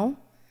don't know,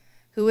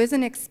 who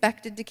isn't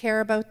expected to care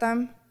about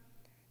them,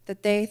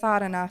 that they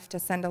thought enough to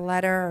send a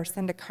letter or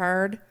send a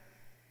card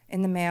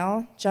in the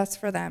mail just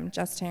for them,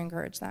 just to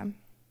encourage them.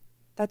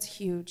 That's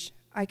huge.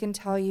 I can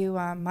tell you,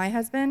 my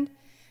husband,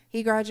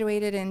 he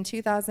graduated in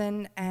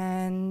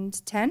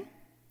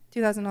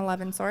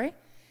 2011, sorry.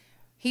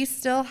 He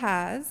still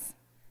has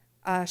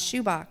a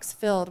shoebox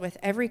filled with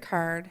every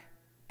card,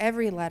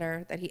 every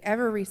letter that he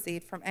ever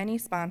received from any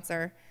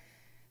sponsor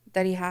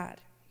that he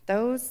had.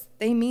 Those,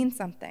 they mean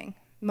something.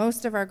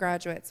 Most of our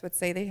graduates would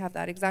say they have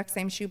that exact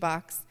same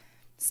shoebox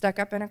stuck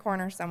up in a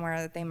corner somewhere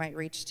that they might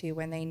reach to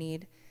when they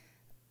need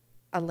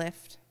a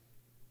lift,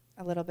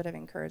 a little bit of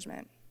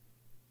encouragement.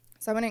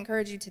 So I want to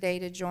encourage you today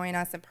to join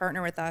us and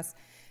partner with us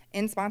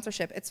in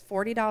sponsorship. It's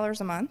 $40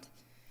 a month.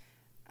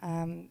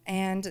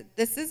 And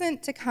this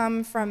isn't to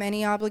come from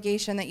any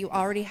obligation that you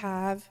already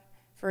have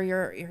for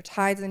your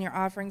tithes and your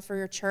offerings for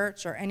your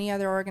church or any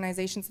other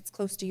organizations that's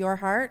close to your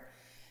heart.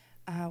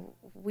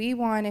 We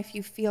want, if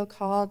you feel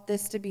called,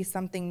 this to be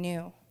something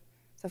new.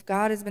 So if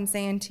God has been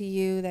saying to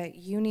you that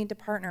you need to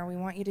partner, we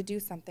want you to do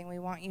something. We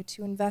want you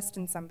to invest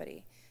in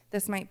somebody.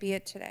 This might be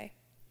it today.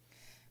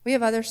 We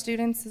have other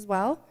students as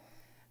well.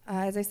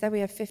 As I said,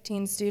 we have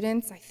 15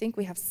 students. I think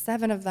we have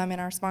 7 of them in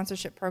our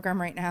sponsorship program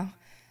right now.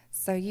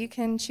 So you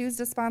can choose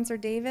to sponsor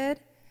David,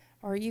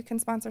 or you can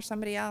sponsor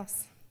somebody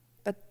else.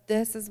 But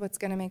this is what's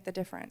going to make the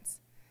difference.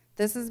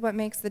 This is what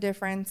makes the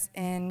difference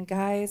in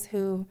guys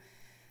who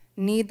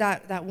need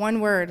that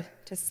one word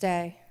to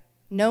stay.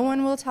 No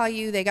one will tell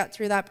you they got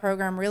through that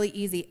program really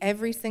easy.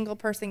 Every single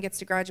person gets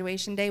to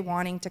graduation day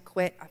wanting to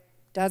quit a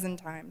dozen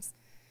times.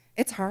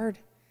 It's hard.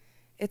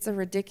 It's a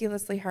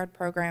ridiculously hard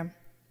program.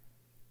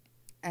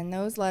 And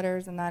those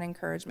letters and that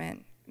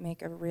encouragement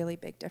make a really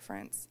big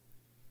difference.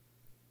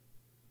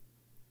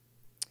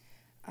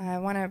 I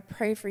want to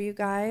pray for you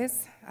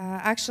guys.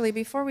 Actually,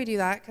 before we do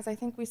that, because I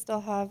think we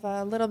still have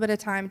a little bit of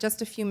time,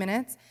 just a few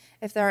minutes,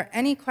 if there are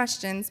any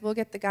questions, we'll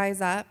get the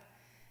guys up,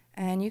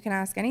 and you can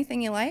ask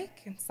anything you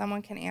like, and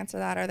someone can answer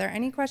that. Are there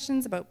any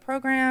questions about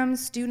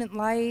programs, student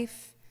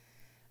life,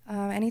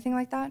 anything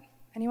like that?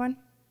 Anyone?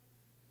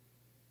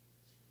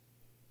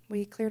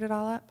 We cleared it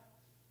all up?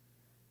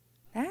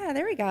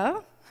 There we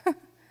go.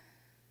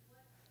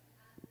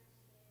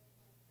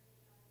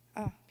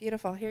 Oh,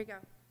 beautiful. Here you go.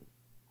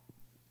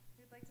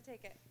 Who'd like to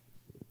take it?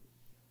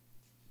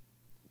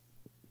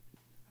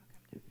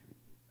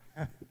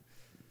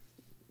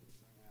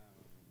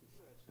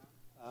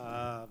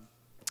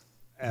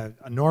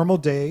 A normal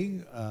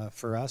day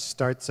for us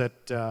starts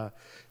at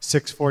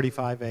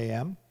 6:45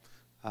 a.m.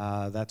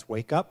 That's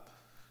wake up.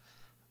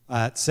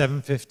 At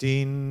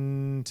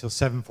 7:15 till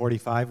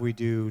 7:45, we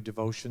do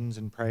devotions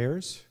and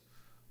prayers.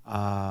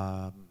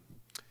 At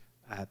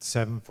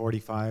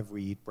 7:45,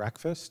 we eat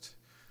breakfast.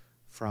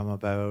 From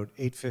about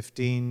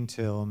 8:15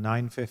 till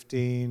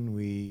 9:15,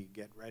 we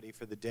get ready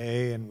for the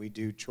day and we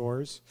do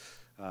chores,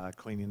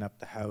 cleaning up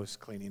the house,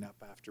 cleaning up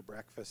after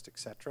breakfast,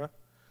 etc.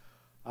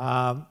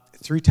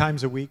 3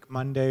 times a week,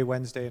 Monday,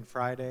 Wednesday, and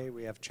Friday,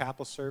 we have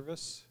chapel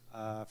service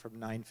from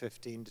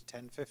 9:15 to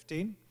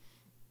 10:15.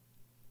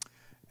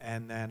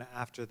 And then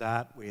after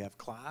that, we have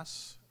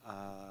class.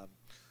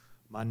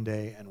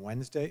 Monday,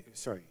 Wednesday,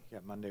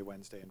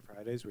 and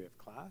Fridays, we have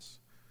class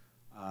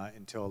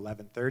until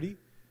 11:30.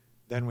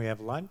 Then we have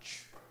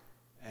lunch.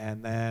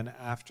 And then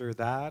after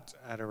that,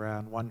 at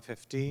around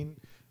 1:15,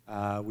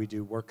 we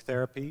do work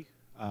therapy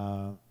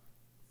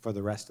for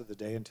the rest of the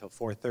day until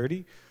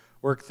 4:30.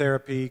 Work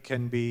therapy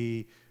can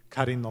be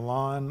cutting the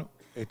lawn.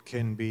 It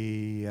can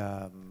be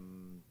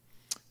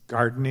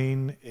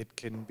gardening. It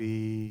can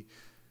be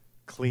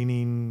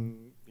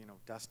cleaning,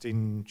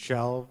 dusting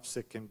shelves.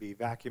 It can be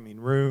vacuuming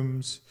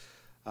rooms.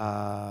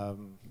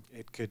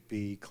 It could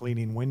be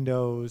cleaning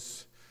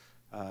windows,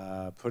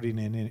 putting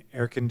in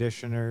air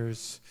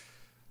conditioners,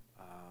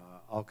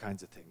 all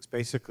kinds of things.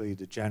 Basically,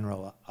 the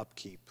general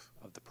upkeep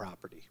of the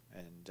property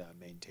and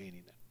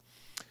maintaining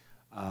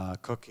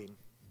it. Cooking,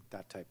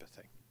 that type of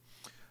thing.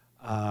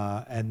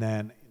 And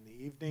then in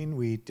the evening,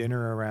 we eat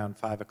dinner around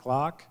 5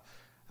 o'clock.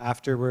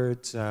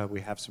 Afterwards,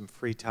 we have some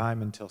free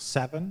time until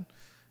 7.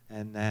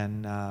 And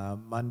then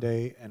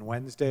Monday and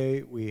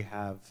Wednesday, we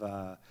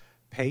have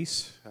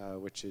PACE,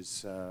 which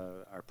is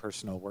our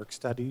personal work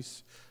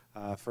studies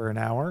for an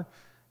hour.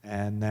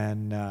 And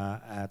then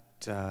at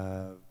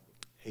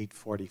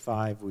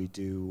 8:45, we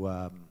do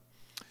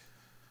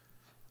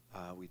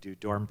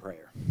dorm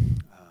prayer,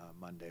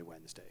 Monday,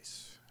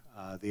 Wednesdays.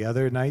 The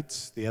other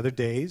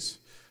days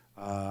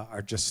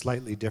are just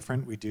slightly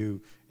different. We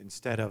do,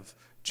 instead of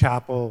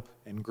chapel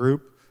and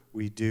group,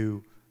 we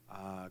do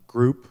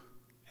group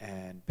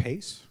and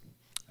PACE,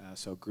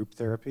 so group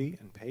therapy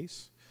and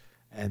PACE.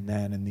 And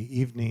then in the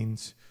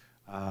evenings,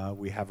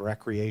 we have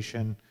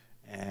recreation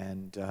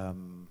and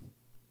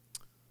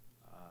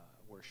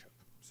worship.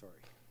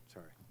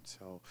 Sorry.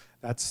 So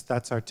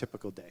that's our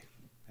typical day.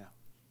 Yeah.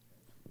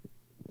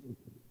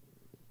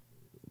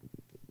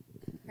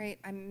 Great.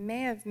 I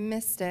may have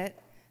missed it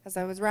as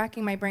I was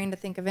racking my brain to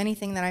think of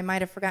anything that I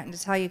might have forgotten to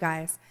tell you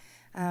guys.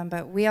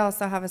 But we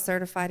also have a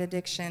certified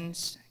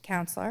addictions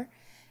counselor.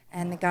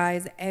 And the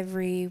guys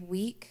every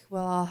week will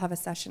all have a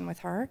session with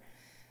her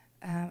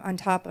on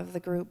top of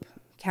the group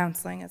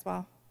counseling as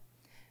well.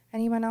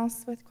 Anyone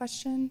else with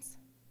questions?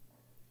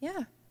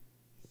 Yeah.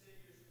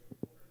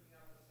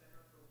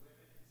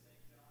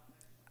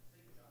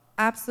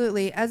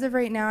 Absolutely. As of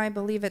right now, I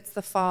believe it's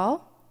the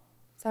fall.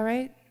 Is that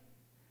right?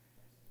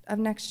 Of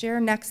next year,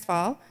 next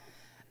fall.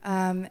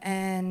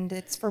 And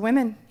it's for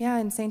women,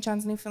 in St.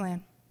 John's,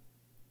 Newfoundland.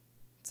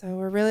 So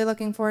we're really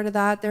looking forward to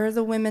that. There is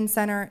a women's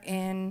center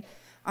in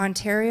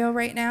Ontario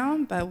right now,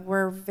 but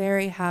we're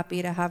very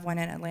happy to have one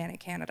in Atlantic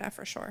Canada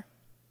for sure.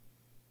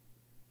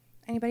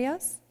 Anybody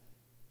else?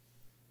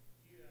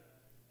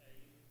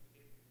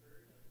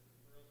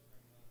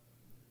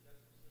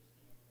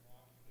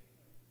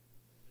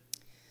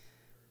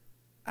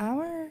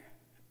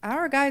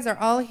 Our guys are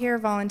all here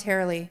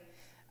voluntarily.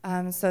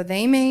 So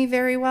they may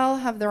very well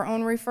have their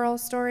own referral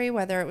story,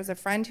 whether it was a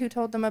friend who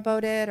told them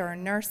about it or a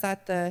nurse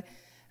at a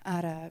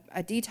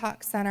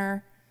detox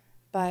center.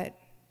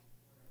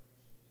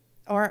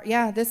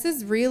 This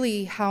is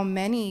really how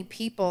many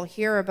people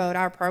hear about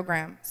our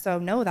program. So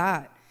know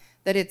that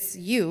it's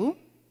you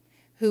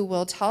who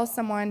will tell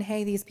someone,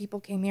 hey, these people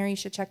came here, you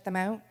should check them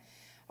out.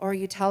 Or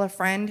you tell a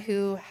friend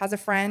who has a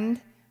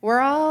friend. We're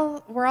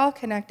all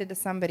connected to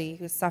somebody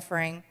who's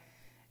suffering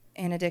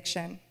in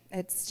addiction.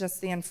 It's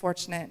just the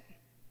unfortunate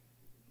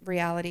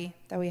reality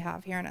that we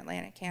have here in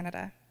Atlantic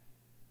Canada.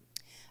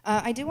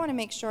 I do want to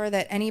make sure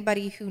that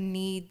anybody who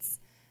needs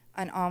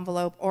an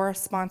envelope or a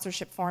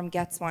sponsorship form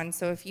gets one.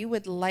 So if you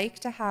would like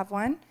to have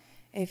one,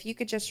 if you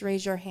could just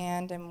raise your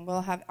hand and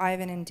we'll have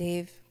Ivan and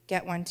Dave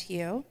get one to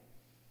you.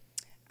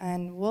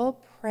 And we'll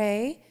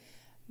pray,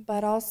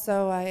 but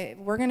also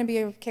we're going to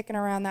be kicking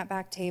around that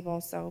back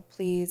table, so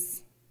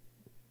please,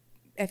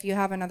 if you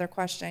have another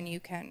question, you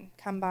can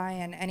come by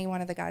and any one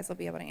of the guys will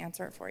be able to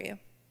answer it for you.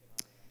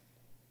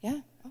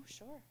 Yeah, oh,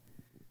 sure.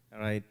 All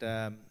right.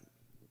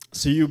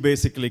 So you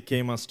basically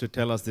came us to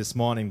tell us this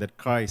morning that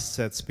Christ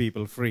sets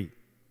people free.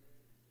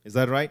 Is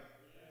that right?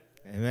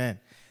 Yeah. Amen.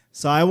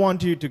 So I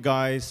want you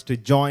guys to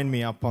join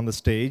me up on the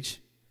stage,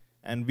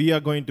 and we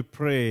are going to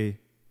pray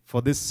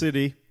for this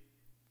city,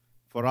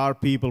 for our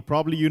people.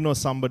 Probably you know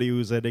somebody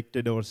who's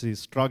addicted or is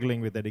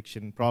struggling with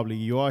addiction. Probably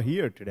you are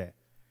here today.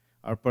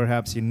 Or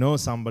perhaps you know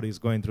somebody who's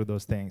going through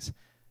those things.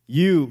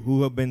 You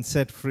who have been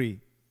set free,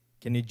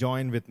 can you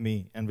join with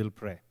me and we'll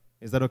pray?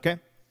 Is that okay?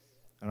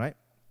 All right.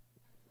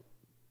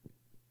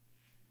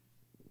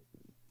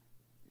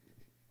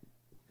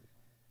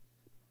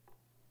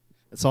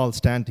 Let's all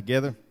stand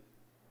together.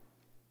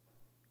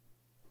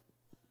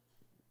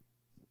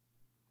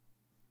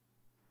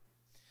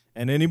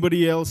 And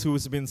anybody else who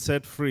has been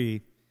set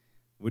free,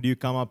 would you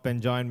come up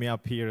and join me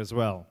up here as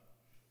well?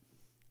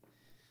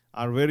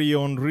 Our very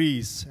own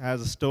Reese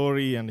has a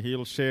story, and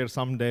he'll share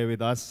someday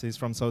with us. He's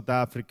from South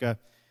Africa,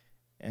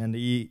 and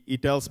he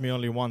tells me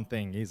only one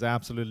thing. He's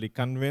absolutely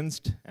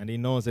convinced, and he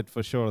knows it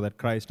for sure, that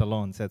Christ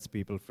alone sets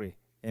people free.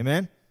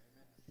 Amen?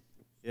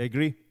 You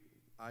agree?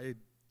 I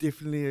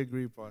definitely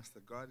agree,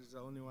 Pastor. God is the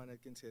only one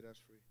that can set us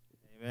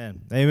free.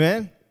 Amen.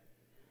 Amen?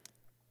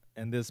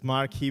 And this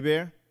Mark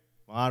Heber,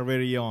 our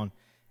very own.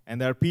 And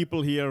there are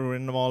people here who are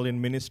involved in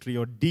ministry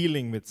or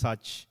dealing with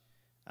such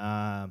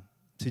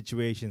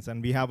situations.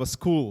 And we have a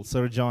school,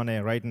 Sir John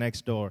A., right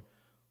next door,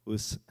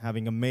 who's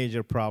having a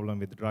major problem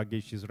with drug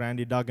issues.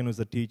 Randy Duggan, who's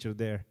a teacher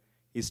there,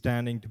 he's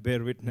standing to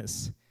bear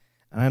witness.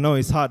 And I know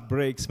his heart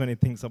breaks when he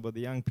thinks about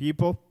the young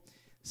people.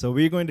 So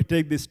we're going to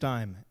take this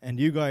time, and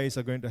you guys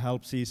are going to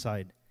help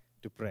Seaside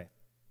to pray.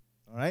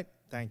 All right?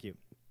 Thank you.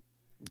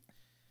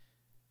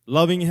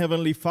 Loving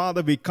Heavenly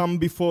Father, we come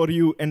before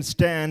you and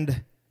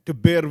stand to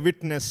bear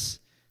witness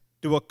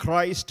to a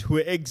Christ who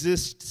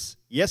exists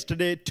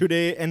yesterday,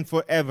 today, and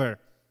forever.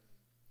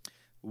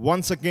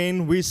 Once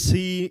again, we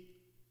see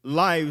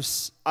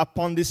lives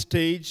upon this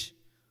stage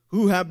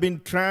who have been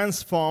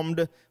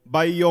transformed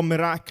by your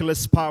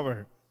miraculous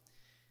power.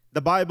 The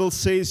Bible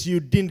says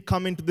you didn't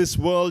come into this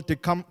world to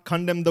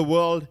condemn the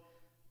world,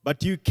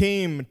 but you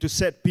came to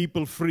set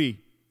people free.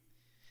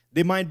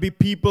 There might be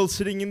people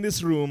sitting in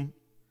this room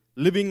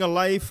living a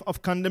life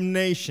of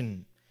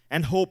condemnation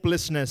and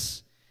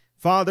hopelessness.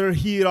 Father,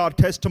 hear our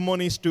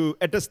testimonies to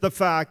attest the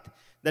fact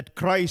that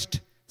Christ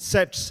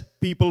sets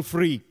people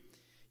free.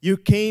 You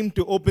came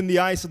to open the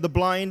eyes of the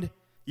blind.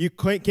 You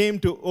came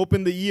to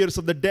open the ears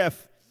of the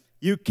deaf.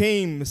 You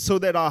came so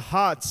that our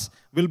hearts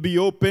will be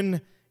open.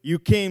 You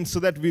came so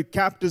that we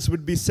captives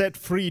would be set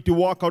free to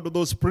walk out of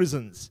those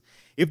prisons.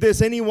 If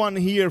there's anyone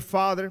here,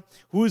 Father,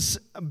 who's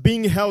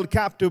being held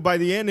captive by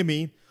the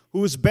enemy,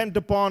 who's bent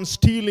upon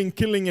stealing,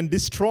 killing, and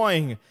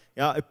destroying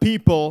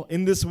people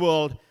in this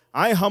world,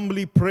 I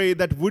humbly pray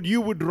that you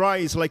would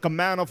rise like a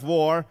man of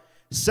war,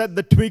 set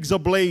the twigs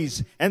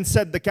ablaze, and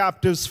set the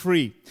captives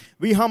free.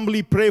 We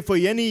humbly pray for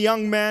any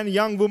young man,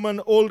 young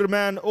woman, older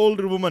man,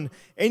 older woman,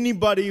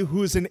 anybody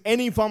who's in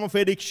any form of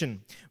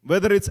addiction,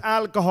 whether it's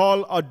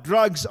alcohol or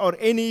drugs or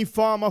any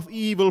form of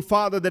evil,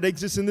 Father, that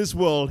exists in this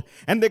world,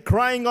 and they're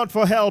crying out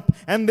for help,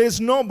 and there's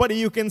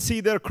nobody who can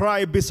see their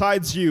cry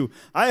besides you.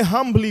 I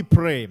humbly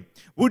pray,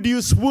 would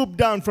you swoop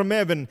down from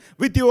heaven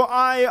with your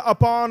eye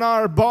upon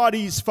our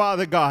bodies,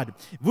 Father God?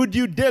 Would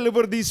you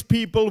deliver these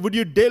people? Would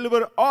you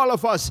deliver all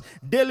of us?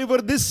 Deliver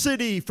this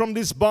city from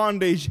this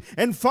bondage.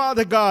 And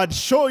Father God,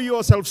 show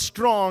yourself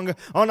strong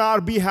on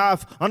our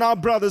behalf, on our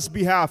brother's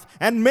behalf.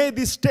 And may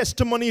this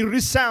testimony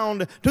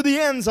resound to the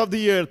ends of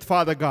the earth,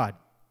 Father God.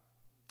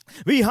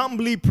 We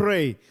humbly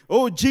pray,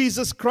 O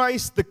Jesus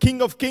Christ, the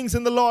King of kings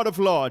and the Lord of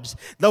lords,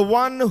 the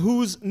one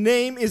whose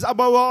name is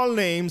above all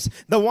names,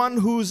 the one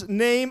whose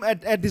name,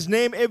 at his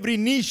name, every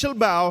knee shall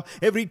bow,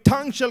 every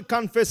tongue shall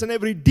confess, and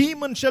every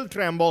demon shall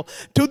tremble.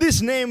 To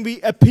this name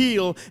we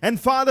appeal. And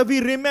Father,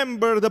 we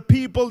remember the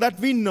people that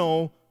we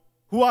know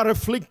who are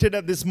afflicted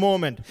at this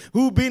moment,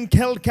 who've been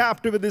held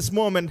captive at this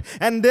moment.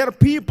 And there are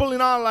people in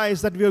our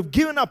lives that we have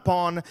given up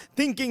on,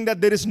 thinking that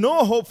there is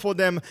no hope for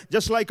them,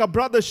 just like a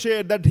brother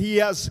shared that he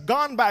has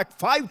gone back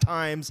 5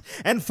 times.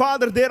 And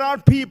Father, there are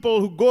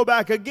people who go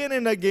back again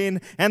and again,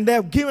 and they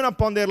have given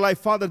up on their life.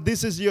 Father,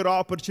 this is your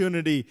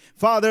opportunity.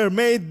 Father,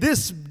 may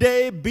this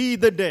day be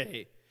the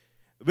day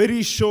where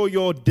you show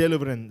your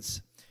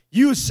deliverance.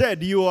 You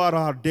said you are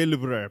our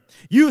deliverer.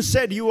 You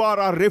said you are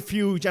our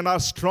refuge and our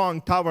strong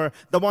tower,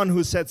 the one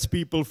who sets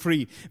people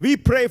free. We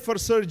pray for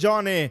Sir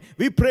John A.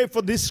 We pray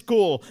for this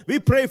school. We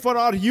pray for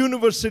our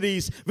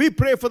universities. We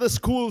pray for the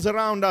schools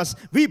around us.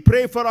 We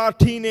pray for our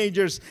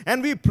teenagers.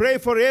 And we pray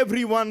for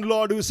everyone,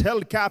 Lord, who's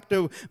held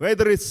captive,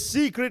 whether it's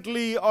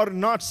secretly or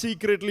not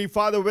secretly,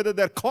 Father, whether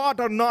they're caught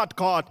or not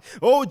caught.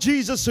 Oh,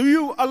 Jesus,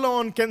 you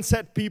alone can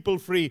set people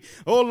free.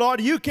 Oh, Lord,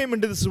 you came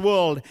into this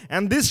world,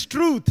 and this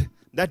truth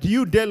that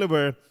you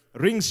deliver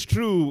rings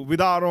true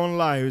with our own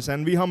lives,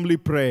 and we humbly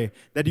pray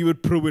that you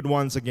would prove it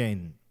once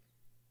again.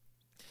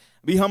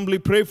 We humbly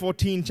pray for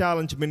Teen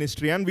Challenge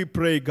Ministry, and we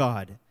pray,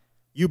 God,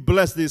 you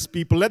bless these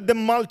people. Let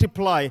them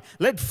multiply.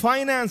 Let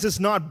finances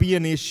not be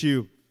an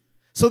issue,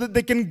 so that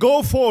they can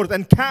go forth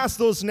and cast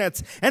those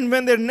nets. And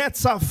when their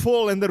nets are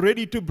full and they're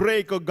ready to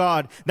break, oh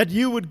God, that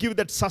you would give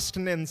that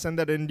sustenance and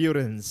that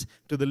endurance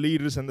to the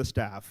leaders and the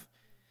staff.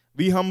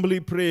 We humbly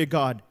pray,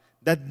 God,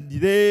 that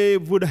they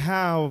would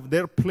have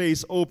their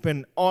place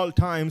open all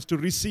times to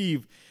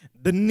receive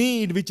the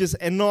need which is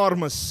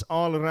enormous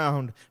all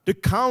around, to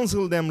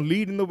counsel them,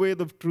 lead in the way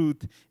of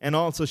truth, and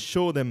also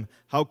show them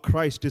how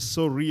Christ is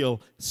so real,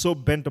 so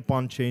bent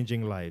upon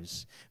changing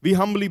lives. We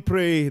humbly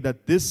pray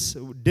that this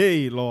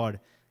day, Lord,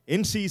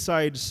 in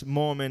Seaside's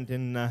moment,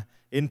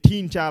 in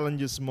Teen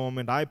Challenges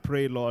moment, I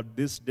pray, Lord,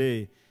 this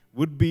day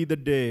would be the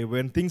day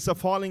when things are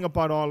falling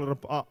apart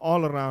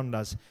all around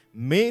us.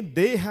 May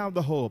they have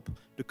the hope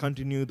to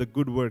continue the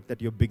good work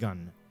that you've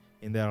begun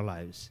in their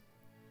lives.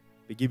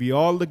 We give you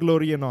all the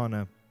glory and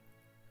honor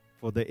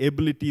for the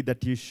ability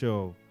that you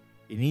show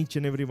in each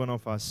and every one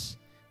of us.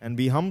 And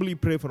we humbly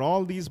pray for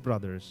all these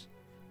brothers.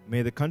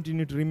 May they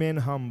continue to remain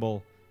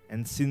humble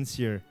and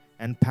sincere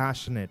and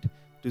passionate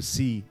to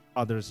see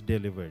others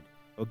delivered.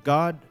 Oh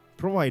God,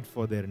 provide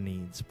for their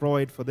needs,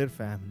 provide for their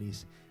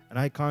families. And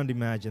I can't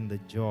imagine the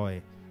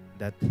joy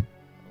that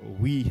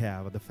we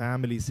have, the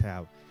families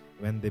have,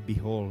 when they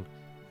behold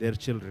their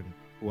children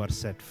who are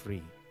set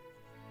free.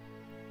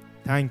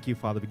 Thank you,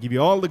 Father. We give you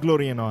all the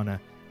glory and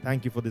honor.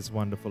 Thank you for this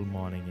wonderful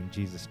morning. In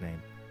Jesus'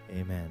 name,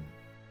 amen.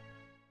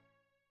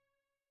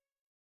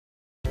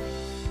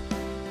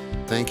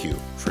 Thank you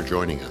for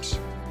joining us,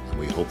 and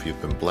we hope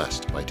you've been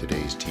blessed by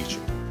today's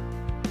teaching.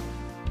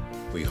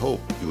 We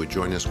hope you would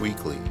join us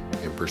weekly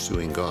in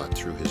pursuing God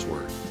through His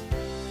Word.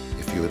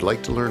 If you would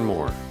like to learn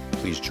more,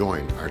 please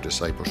join our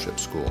discipleship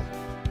school.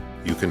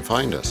 You can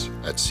find us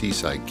at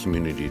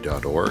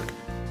seasidecommunity.org,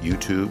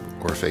 YouTube,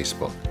 or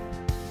Facebook.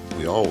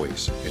 We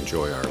always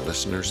enjoy our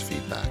listeners'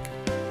 feedback,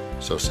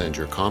 so send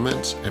your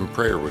comments and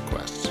prayer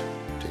requests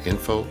to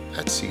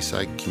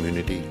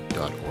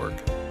info@seasidecommunity.org.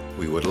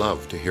 We would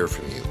love to hear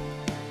from you.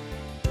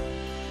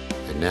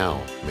 And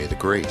now, may the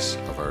grace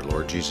of our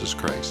Lord Jesus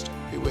Christ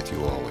be with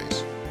you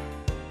always.